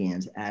CT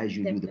scans as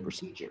you do the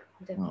procedure.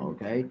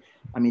 Okay.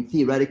 I mean,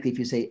 theoretically, if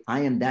you say, I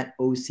am that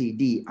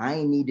OCD,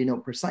 I need to know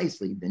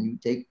precisely, then you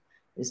take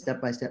a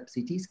step-by-step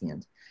CT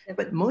scans.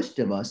 But most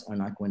of us are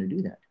not going to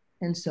do that.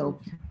 And so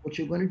what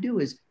you're going to do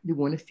is you're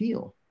going to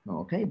feel,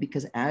 okay?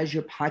 Because as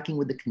you're packing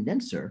with the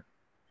condenser,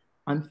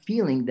 I'm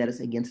feeling that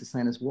it's against the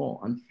sinus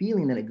wall. I'm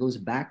feeling that it goes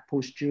back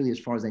posteriorly as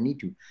far as I need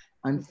to.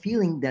 I'm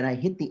feeling that I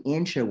hit the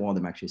anterior wall of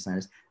the maxillary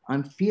sinus.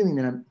 I'm feeling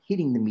that I'm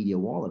hitting the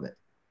medial wall of it,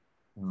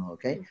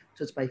 okay?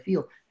 So it's by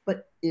feel.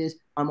 But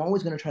I'm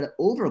always going to try to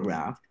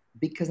overgraft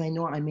because I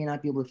know I may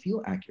not be able to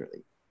feel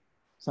accurately.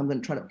 So I'm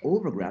going to try to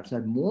overgraft so I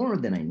have more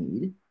than I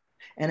need.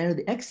 And out of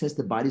the excess,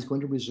 the body's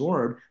going to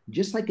resorb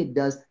just like it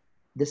does.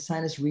 The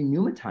sinus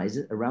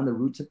repneumatizes around the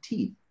roots of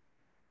teeth.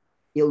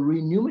 It'll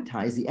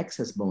repneumatize the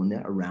excess bone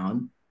there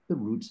around the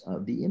roots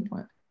of the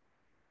implant.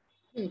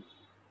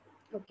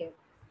 Okay.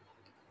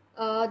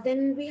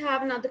 Then we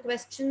have another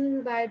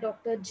question by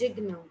Dr.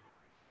 Jigna.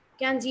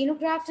 Can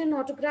xenograft and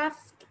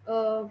autograft,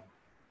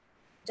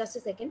 just a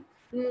second,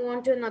 move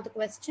on to another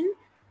question,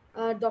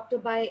 by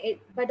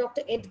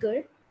Dr.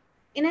 Edgar.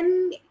 In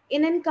an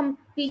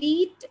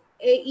incomplete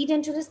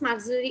edentulous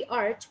maxillary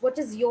arch, what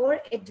is your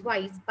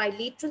advice?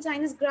 Bilateral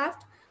sinus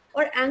graft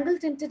or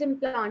angle-tinted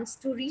implants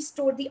to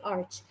restore the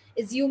arch,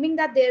 assuming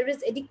that there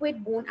is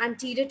adequate bone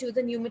anterior to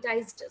the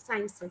pneumatized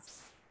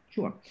sinuses?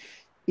 Sure.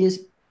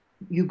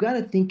 You've got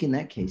to think in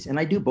that case, and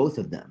I do both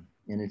of them.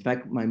 And in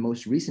fact, my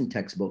most recent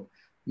textbook,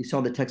 you saw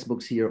the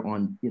textbooks here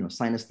on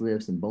sinus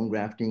lifts and bone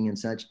grafting and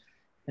such.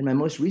 And my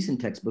most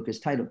recent textbook is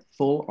titled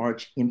Full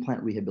Arch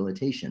Implant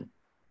Rehabilitation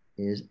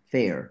is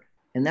FAIR.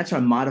 And that's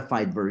our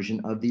modified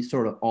version of the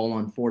sort of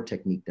all-on-4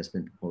 technique that's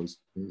been proposed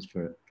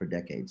for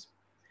decades.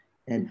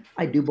 And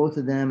I do both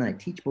of them, and I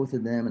teach both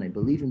of them, and I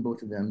believe in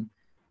both of them.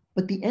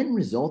 But the end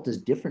result is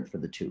different for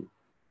the two.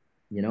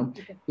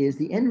 Is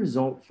the end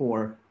result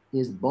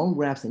is bone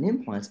grafts and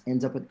implants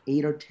ends up with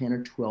 8 or 10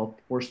 or 12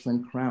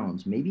 porcelain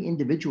crowns, maybe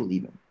individual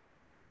even.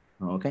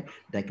 Okay,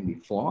 that can be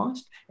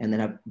flossed and then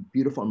have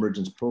beautiful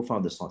emergence profile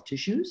of the soft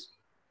tissues.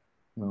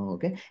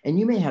 Okay, and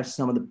you may have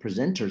some of the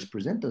presenters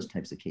present those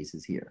types of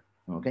cases here.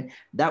 Okay,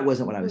 that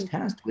wasn't what I was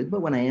tasked with,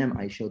 but when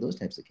I show those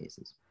types of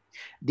cases.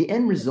 The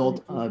end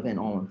result of an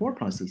all-on-4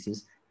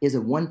 prosthesis is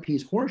a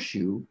one-piece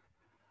horseshoe,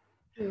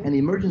 and the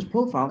emergence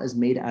profile is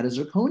made out of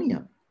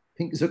zirconia,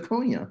 pink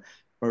zirconia,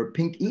 or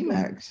pink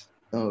Emax.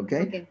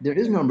 Okay, there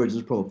is no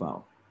emergence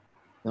profile.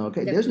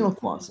 Okay, there's no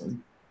flossing.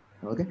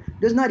 Okay,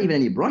 there's not even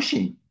any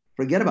brushing.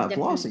 Forget about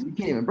flossing. You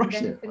can't even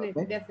brush it.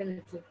 Okay?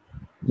 Definitely.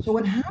 So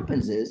what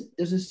happens is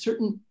there's a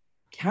certain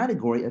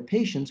category of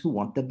patients who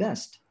want the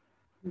best.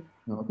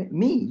 Okay,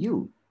 me,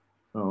 you.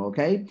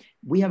 Okay,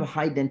 we have a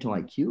high dental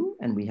IQ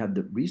and we have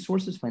the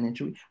resources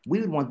financially. We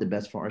would want the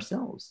best for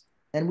ourselves,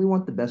 and we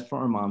want the best for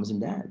our moms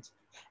and dads.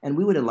 And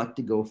we would elect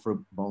to go for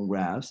bone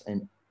grafts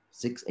and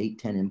 6, 8,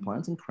 10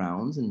 implants and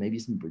crowns and maybe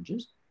some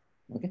bridges.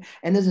 Okay,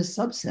 and there's a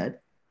subset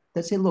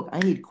that say, look, I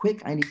need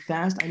quick, I need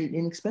fast, I need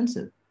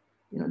inexpensive.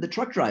 The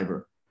truck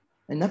driver,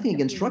 and nothing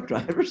against truck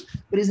drivers,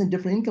 but he's in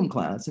different income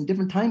class and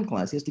different time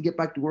class. He has to get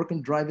back to work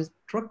and drive his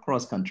truck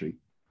cross country.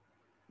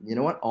 You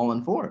know what?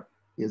 All-on-4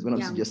 is what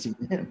I'm suggesting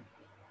to him.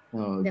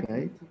 Okay,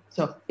 definitely.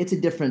 So it's a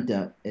different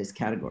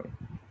category.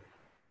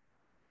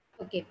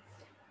 Okay,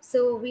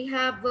 so we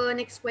have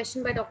next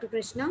question by Dr.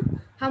 Krishna.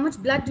 How much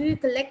blood do you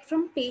collect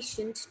from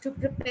patient to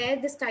prepare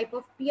this type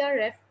of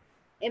PRF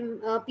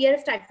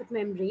type of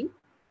membrane?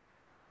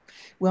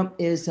 Well,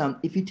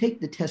 if you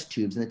take the test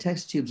tubes, and the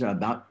test tubes are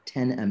about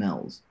 10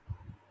 mLs.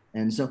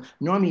 And so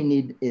normally you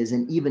need is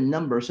an even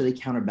number so they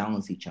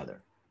counterbalance each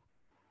other.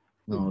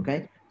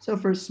 Okay, so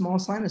for small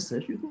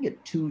sinuses, you can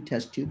get 2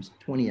 test tubes,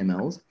 20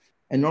 mLs.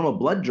 And normal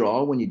blood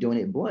draw when you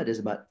donate blood is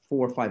about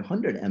 400 or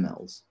 500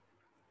 mLs.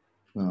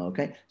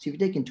 Okay, so if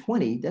you're taking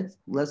 20, that's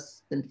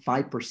less than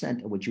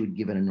 5% of what you would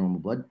give in a normal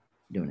blood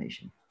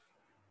donation.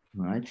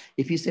 All right,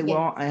 if you say,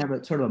 well, I have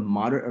a sort of a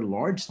moderate or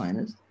large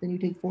sinus, then you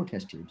take 4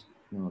 test tubes.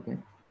 Okay,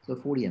 so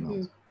 40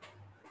 mLs.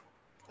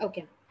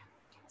 Okay,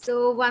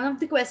 so one of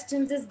the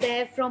questions is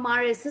there from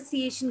our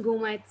association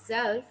GOMA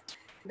itself,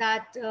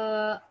 that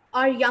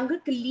our younger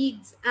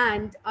colleagues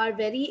and are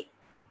very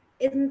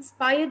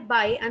inspired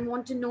by and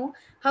want to know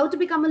how to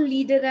become a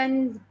leader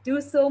and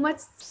do so much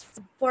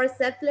for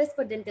selfless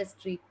for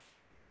dentistry?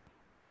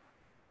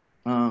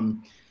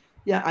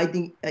 Yeah, I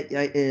think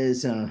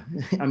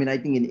I mean, I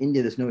think in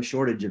India, there's no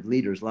shortage of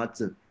leaders,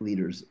 lots of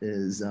leaders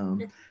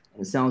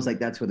it sounds like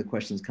that's where the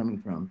question is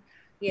coming from.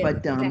 Yes, But,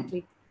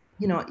 exactly.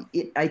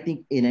 I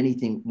think in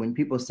anything, when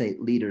people say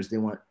leaders,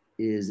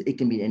 it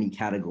can be any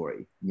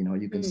category.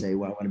 You can say,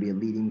 well, I want to be a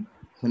leading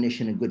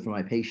clinician and good for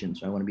my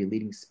patients, or I want to be a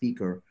leading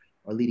speaker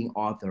or leading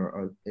author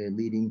or a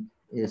leading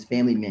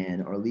family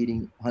man or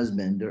leading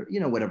husband or,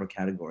 whatever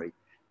category.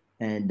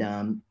 And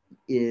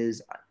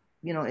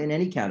in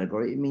any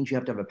category, it means you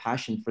have to have a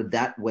passion for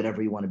that,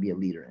 whatever you want to be a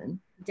leader in. And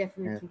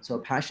Definitely. so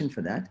passion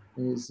for that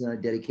is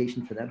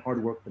dedication for that,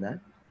 hard work for that.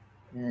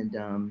 And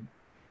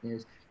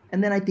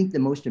and then I think the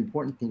most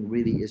important thing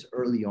really is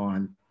early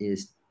on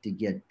is to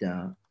get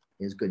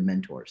is good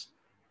mentors.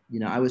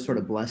 I was sort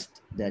of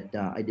blessed that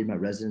I did my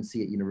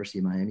residency at University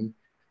of Miami.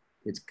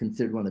 It's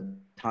considered one of the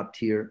top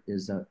tier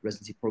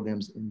residency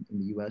programs in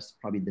the U.S.,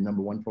 probably the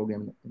 #1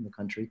 program in the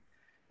country.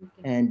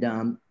 Okay. And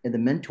the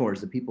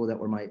mentors, the people that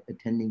were my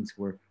attendings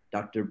were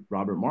Dr.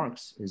 Robert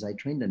Marks, as I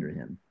trained under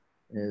him,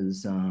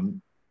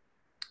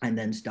 and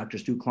then Dr.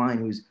 Stu Klein,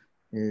 who's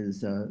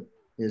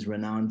is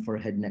renowned for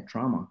head and neck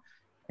trauma.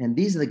 And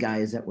these are the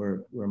guys that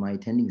were my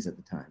attendings at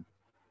the time.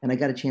 And I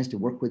got a chance to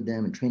work with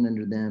them and train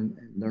under them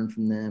and learn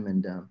from them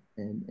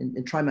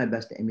and try my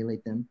best to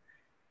emulate them.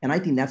 And I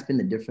think that's been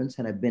the difference.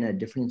 Had I been at a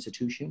different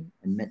institution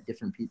and met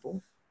different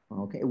people,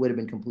 okay, it would have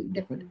been completely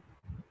different.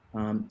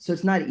 So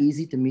it's not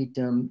easy to meet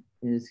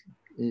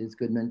is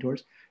good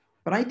mentors.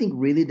 But I think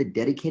really the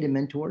dedicated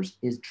mentors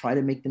is try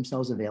to make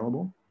themselves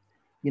available.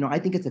 I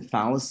think it's a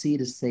fallacy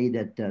to say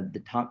that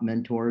the top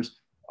mentors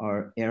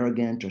are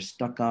arrogant or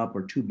stuck up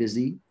or too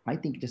busy. I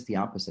think just the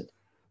opposite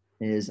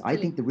I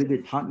think the really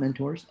top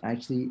mentors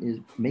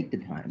actually make the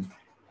time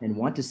and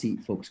want to see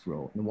folks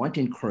grow and want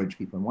to encourage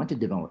people and want to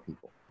develop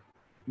people.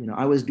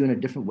 I was doing a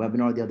different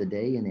webinar the other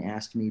day and they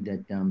asked me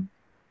that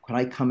could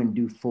I come and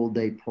do full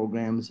day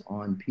programs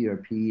on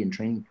PRP and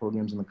training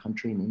programs in the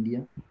country in India?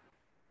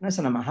 And I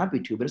said, I'm happy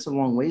to, but it's a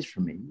long ways for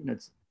me.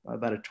 It's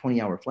about a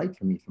 20-hour flight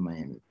for me from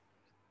Miami.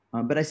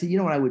 But I said,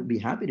 what I would be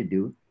happy to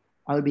do?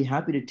 I would be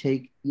happy to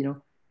take,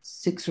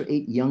 6 or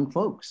 8 young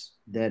folks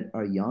that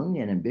are young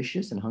and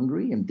ambitious and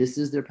hungry, and this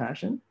is their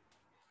passion.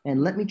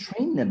 And let me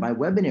train them by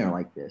webinar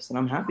like this. And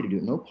I'm happy to do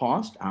it. No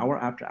cost, hour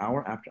after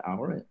hour after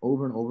hour, and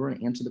over,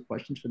 and answer the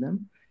questions for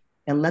them.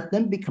 And let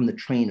them become the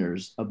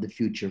trainers of the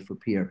future for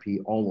PRP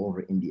all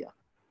over India.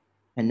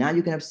 And now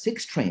you can have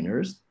 6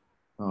 trainers,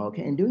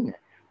 okay, and doing that.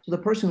 So the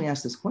person who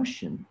asked this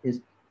question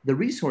is the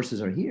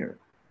resources are here,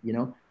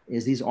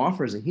 is these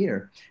offers are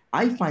here.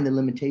 I find the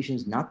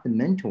limitations, not the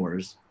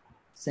mentors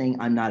saying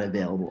I'm not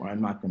available or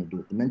I'm not going to do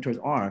it. The mentors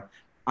are,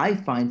 I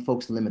find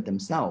folks limit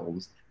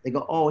themselves. They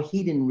go, oh,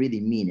 he didn't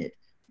really mean it.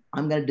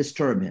 I'm going to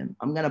disturb him.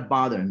 I'm going to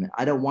bother him.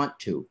 I don't want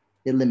to.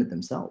 They limit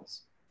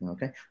themselves.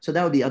 Okay. So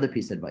that would be the other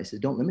piece of advice is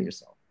don't limit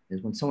yourself.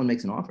 Is when someone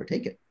makes an offer,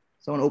 take it.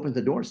 Someone opens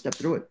the door, step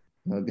through it.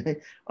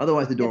 Okay.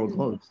 Otherwise the door will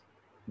close.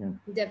 Yeah.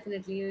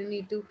 Definitely. You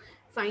need to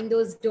find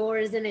those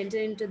doors and enter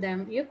into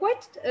them. You're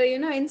quite,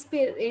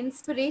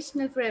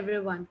 inspirational for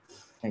everyone.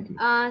 Thank you.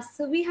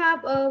 So we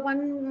have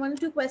one or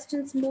two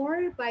questions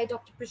more by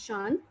Dr.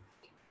 Prashant.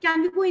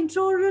 Can we go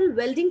intraoral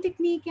welding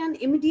technique and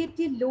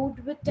immediately load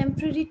with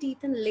temporary teeth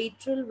and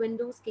lateral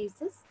windows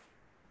cases?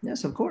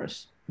 Yes, of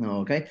course.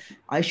 Okay.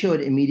 I showed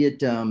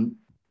immediate, I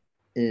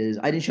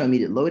didn't show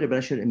immediate loaded, but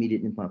I showed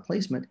immediate implant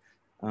placement.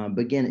 But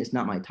again, it's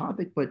not my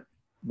topic, but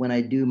when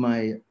I do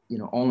my,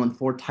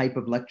 all-on-4 type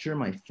of lecture,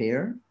 my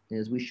fair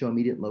is we show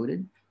immediate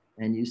loaded.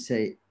 And you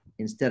say,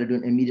 instead of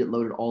doing immediate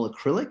loaded all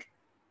acrylic,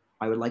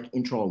 I would like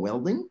intraoral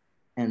welding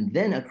and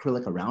then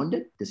acrylic around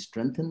it to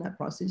strengthen that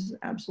process.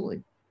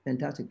 Absolutely.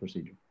 Fantastic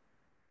procedure.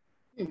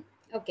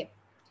 Okay.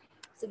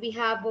 So we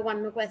have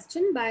one more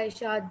question by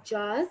Shah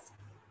Jaz.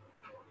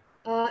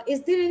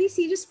 Is there any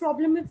serious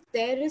problem if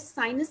there is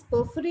sinus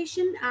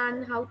perforation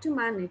and how to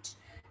manage?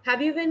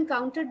 Have you ever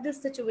encountered this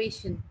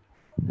situation?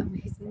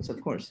 Amazing. Yes, of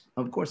course.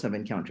 Of course I've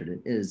encountered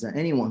it.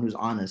 Anyone who's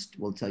honest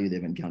will tell you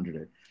they've encountered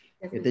it.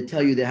 Definitely. If they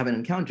tell you they haven't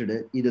encountered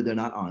it, either they're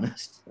not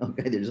honest,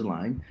 okay, they're just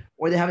lying,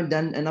 or they haven't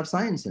done enough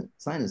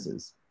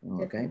sinuses,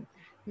 okay?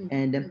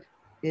 And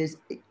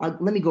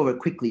let me go over it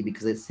quickly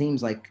because it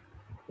seems like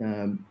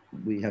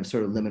we have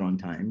sort of limit on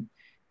time,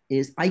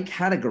 I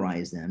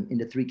categorize them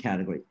into 3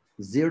 categories: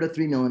 0 to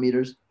 3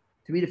 millimeters,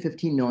 3 to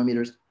 15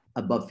 millimeters,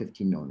 above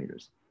 15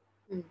 millimeters.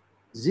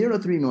 0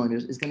 to 3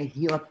 millimeters is going to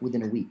heal up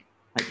within a week.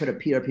 I put a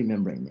PRP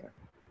membrane there.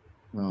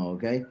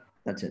 Okay,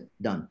 that's it,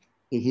 done.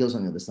 It heals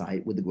on the other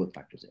side with the growth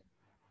factors in.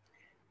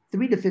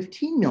 3 to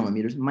 15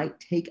 millimeters might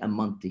take a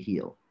month to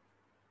heal.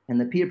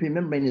 And the PRP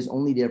membrane is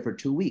only there for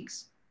 2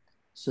 weeks.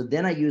 So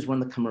then I use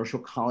one of the commercial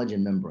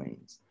collagen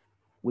membranes,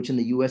 which in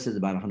the US is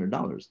about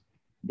 $100.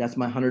 That's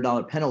my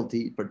 $100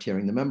 penalty for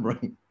tearing the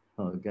membrane,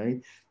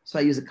 okay? So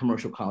I use a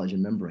commercial collagen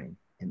membrane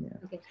in there.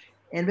 Okay.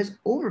 And if it's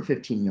over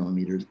 15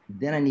 millimeters,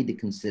 then I need to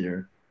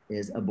consider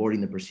is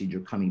aborting the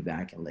procedure, coming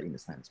back and letting the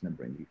sinus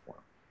membrane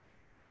reform.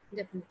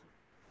 Definitely.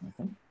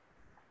 Okay.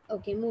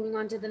 Okay, moving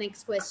on to the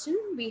next question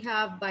we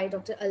have by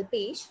Dr.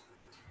 Alpesh.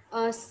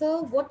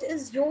 Sir, what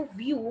is your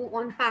view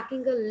on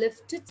packing a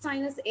lifted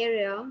sinus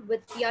area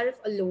with PRF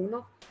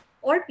alone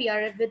or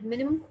PRF with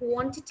minimum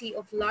quantity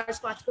of large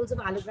particles of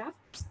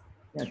allograft?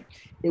 Yeah,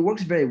 it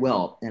works very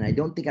well. And I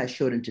don't think I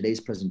showed in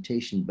today's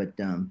presentation, but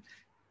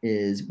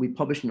is we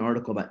published an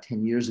article about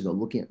 10 years ago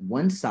looking at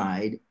one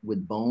side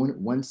with bone,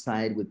 one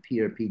side with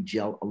PRP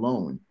gel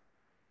alone.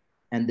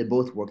 And they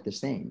both work the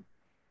same.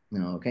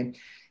 Okay.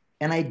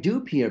 And I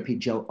do PRP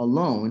gel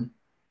alone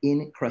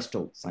in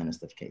crestal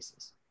sinus lift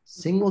cases.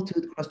 Single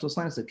tooth crestal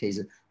sinus lift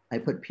cases, I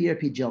put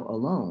PRP gel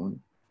alone.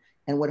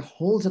 And what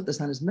holds up the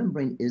sinus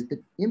membrane is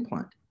the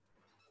implant.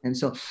 And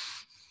so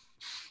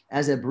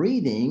as a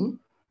breathing,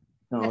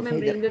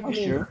 that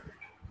pressure,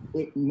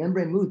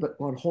 membrane moves, but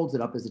what holds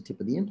it up is the tip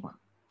of the implant.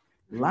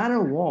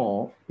 Lateral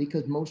wall,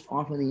 because most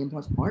often the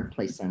implants aren't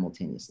placed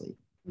simultaneously.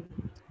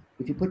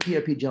 If you put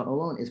PRP gel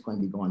alone, it's going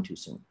to be gone too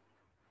soon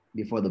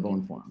before the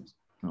bone forms.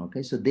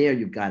 Okay, so there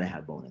you've got to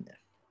have bone in there.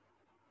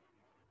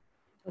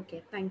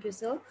 Okay, thank you,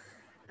 sir.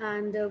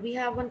 And we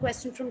have one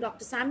question from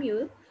Dr.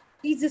 Samuel.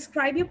 Please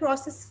describe your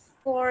process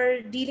for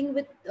dealing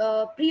with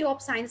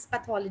pre-op sinus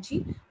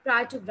pathology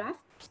prior to graft.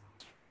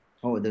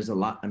 Oh, there's a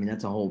lot. I mean,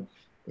 that's a whole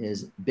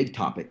big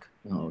topic.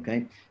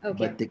 Okay.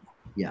 But the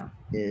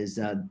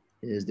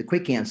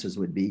quick answers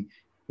would be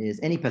is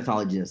any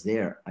pathology that's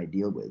there I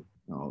deal with.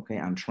 Okay,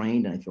 I'm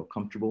trained and I feel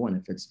comfortable. And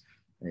if it's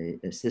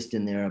a cyst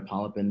in there, a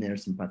polyp in there,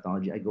 some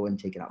pathology, I go and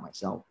take it out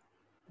myself.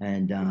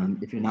 And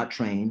if you're not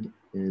trained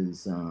in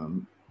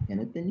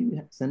it, then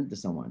you send it to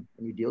someone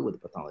and you deal with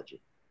the pathology.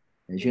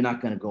 As you're not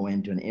going to go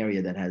into an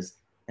area that has,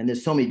 and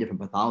there's so many different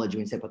pathology.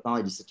 When you say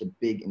pathology is such a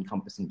big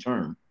encompassing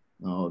term.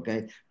 Okay,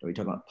 are we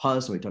talking about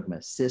pus? Are we talking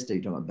about cyst? Are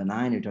you talking about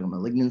benign? Are you talking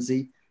about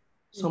malignancy?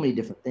 So many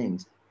different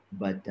things,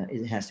 but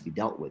it has to be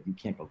dealt with. You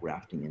can't go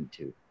grafting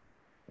into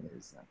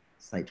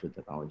sites with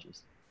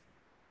pathologies.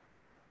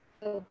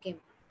 Okay.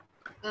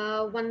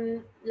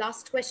 One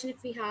last question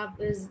if we have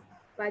is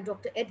by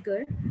Dr.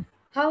 Edgar.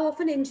 How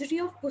often injury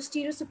of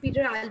posterior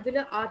superior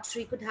alveolar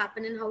artery could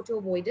happen and how to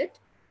avoid it?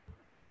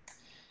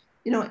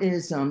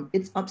 It's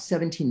up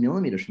 17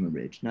 millimeters from the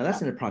ridge. Now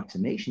that's an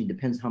approximation,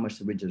 depends how much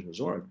the ridge is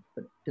resorbed,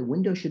 but the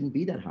window shouldn't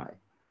be that high.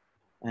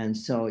 And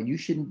so you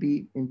shouldn't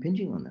be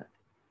impinging on that.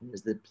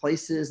 There's the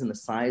places and the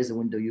size of the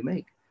window you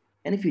make.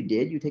 And if you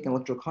did, you take an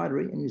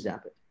electrocautery and you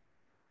zap it.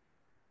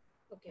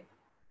 Okay.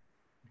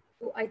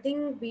 So I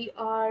think we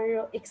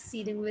are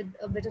exceeding with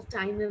a bit of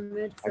time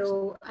limit.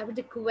 So I would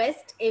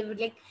request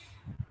it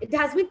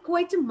has been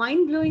quite a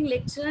mind-blowing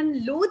lecture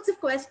and loads of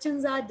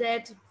questions are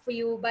there for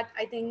you, but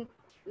I think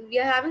we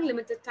are having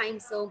limited time.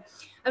 So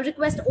I would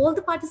request all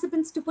the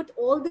participants to put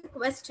all the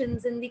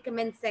questions in the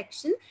comment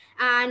section,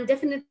 and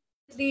definitely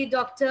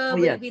Doctor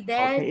will be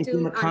there It's to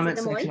in the answer comment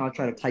them section. all. I'll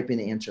try to type in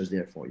the answers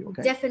there for you.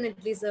 Okay.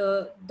 Definitely.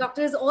 So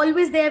Doctor is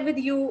always there with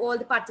you, all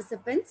the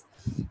participants.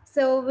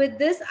 So with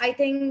this, I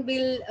think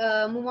we'll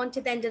move on to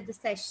the end of the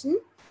session.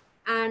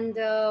 And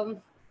I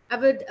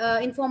would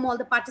inform all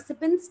the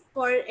participants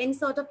for any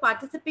sort of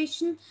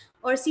participation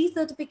or C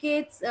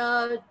certificates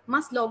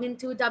must log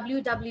into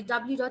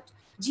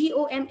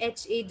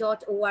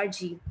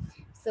www.gomha.org.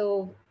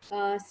 So,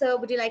 sir,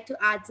 would you like to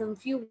add some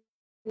few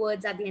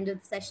words at the end of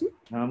the session?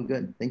 I'm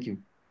good. Thank you.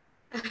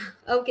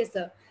 Okay,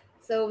 sir.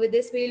 So with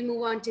this, we'll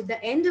move on to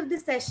the end of the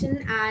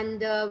session,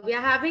 and we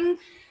are having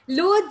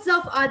loads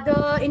of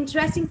other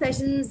interesting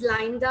sessions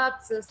lined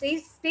up. So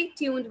stay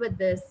tuned with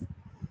this.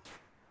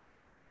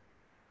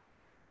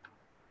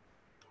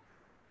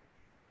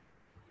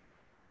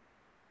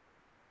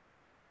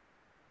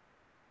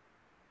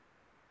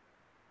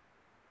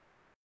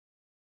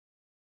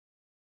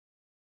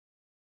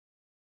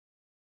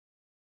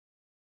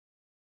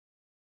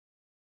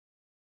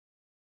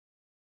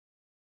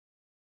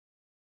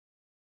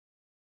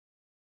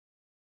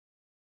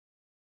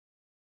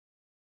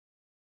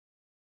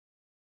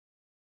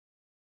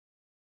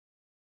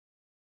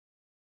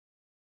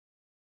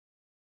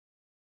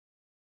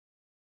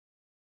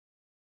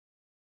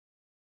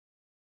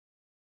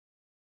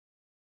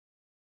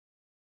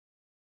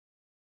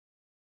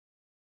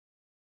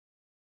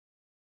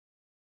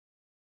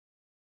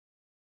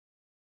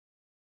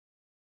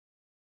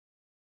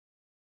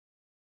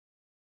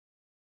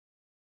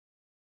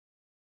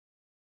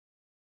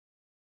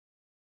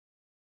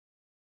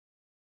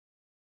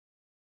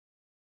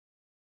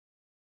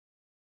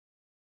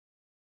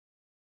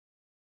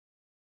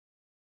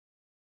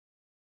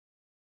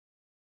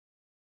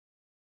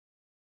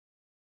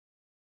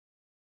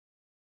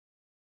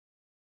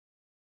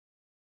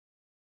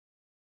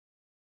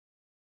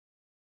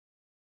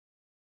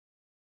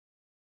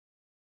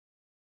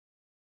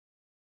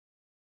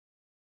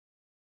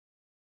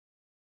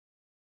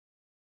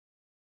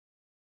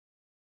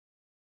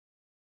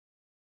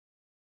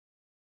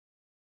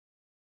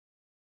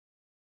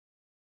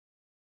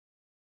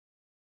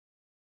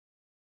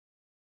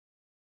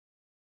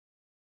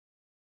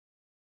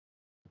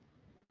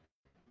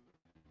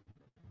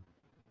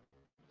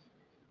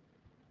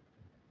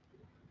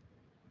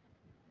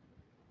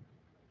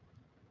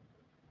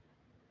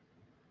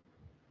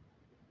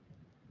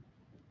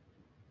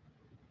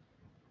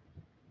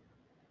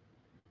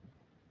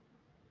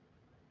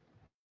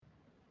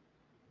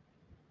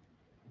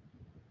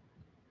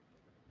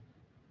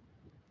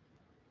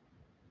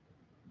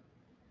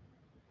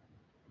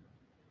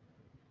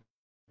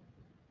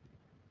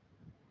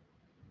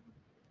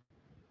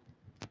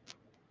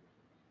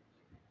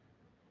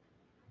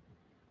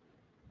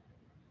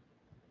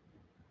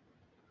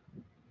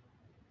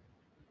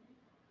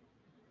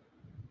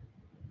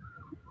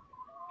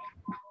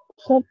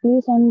 Sir,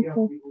 please and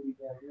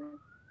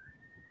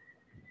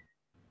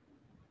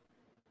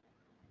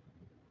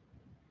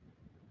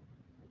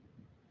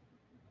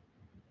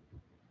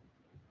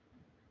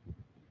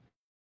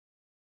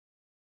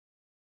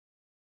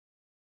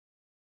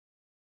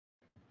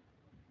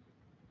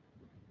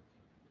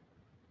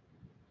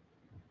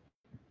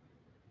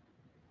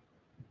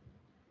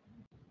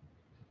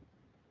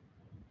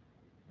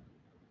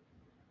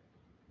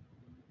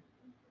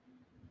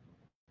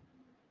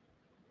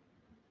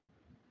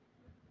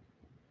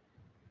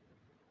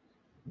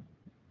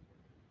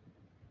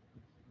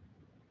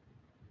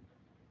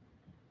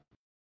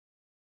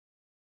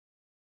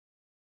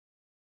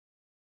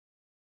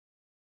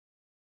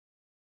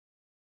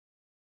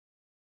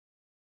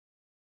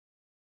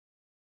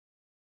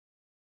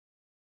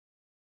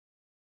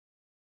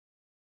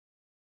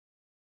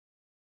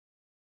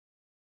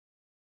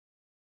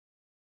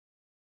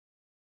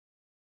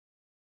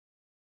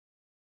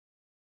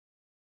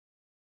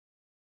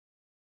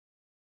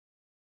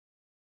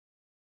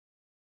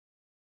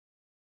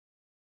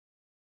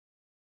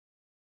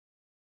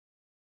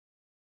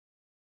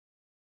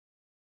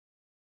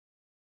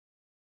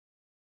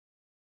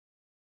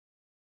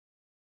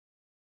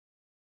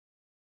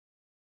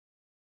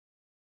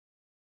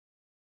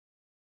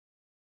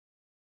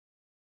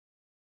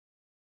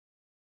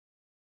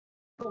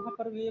वहाँ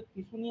पर भी एक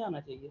tissue नहीं आना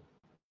चाहिए।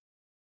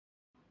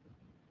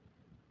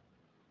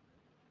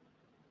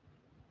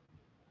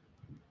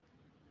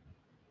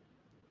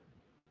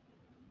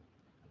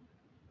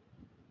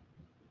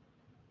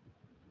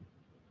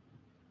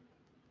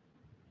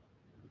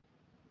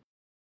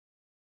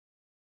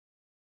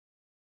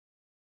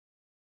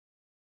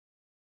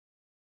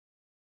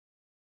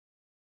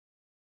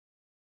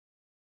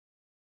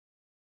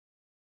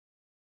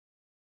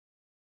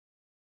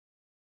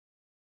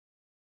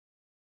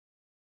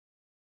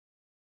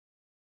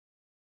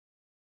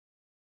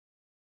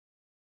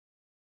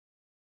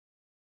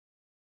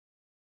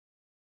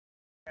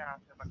 यहाँ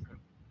से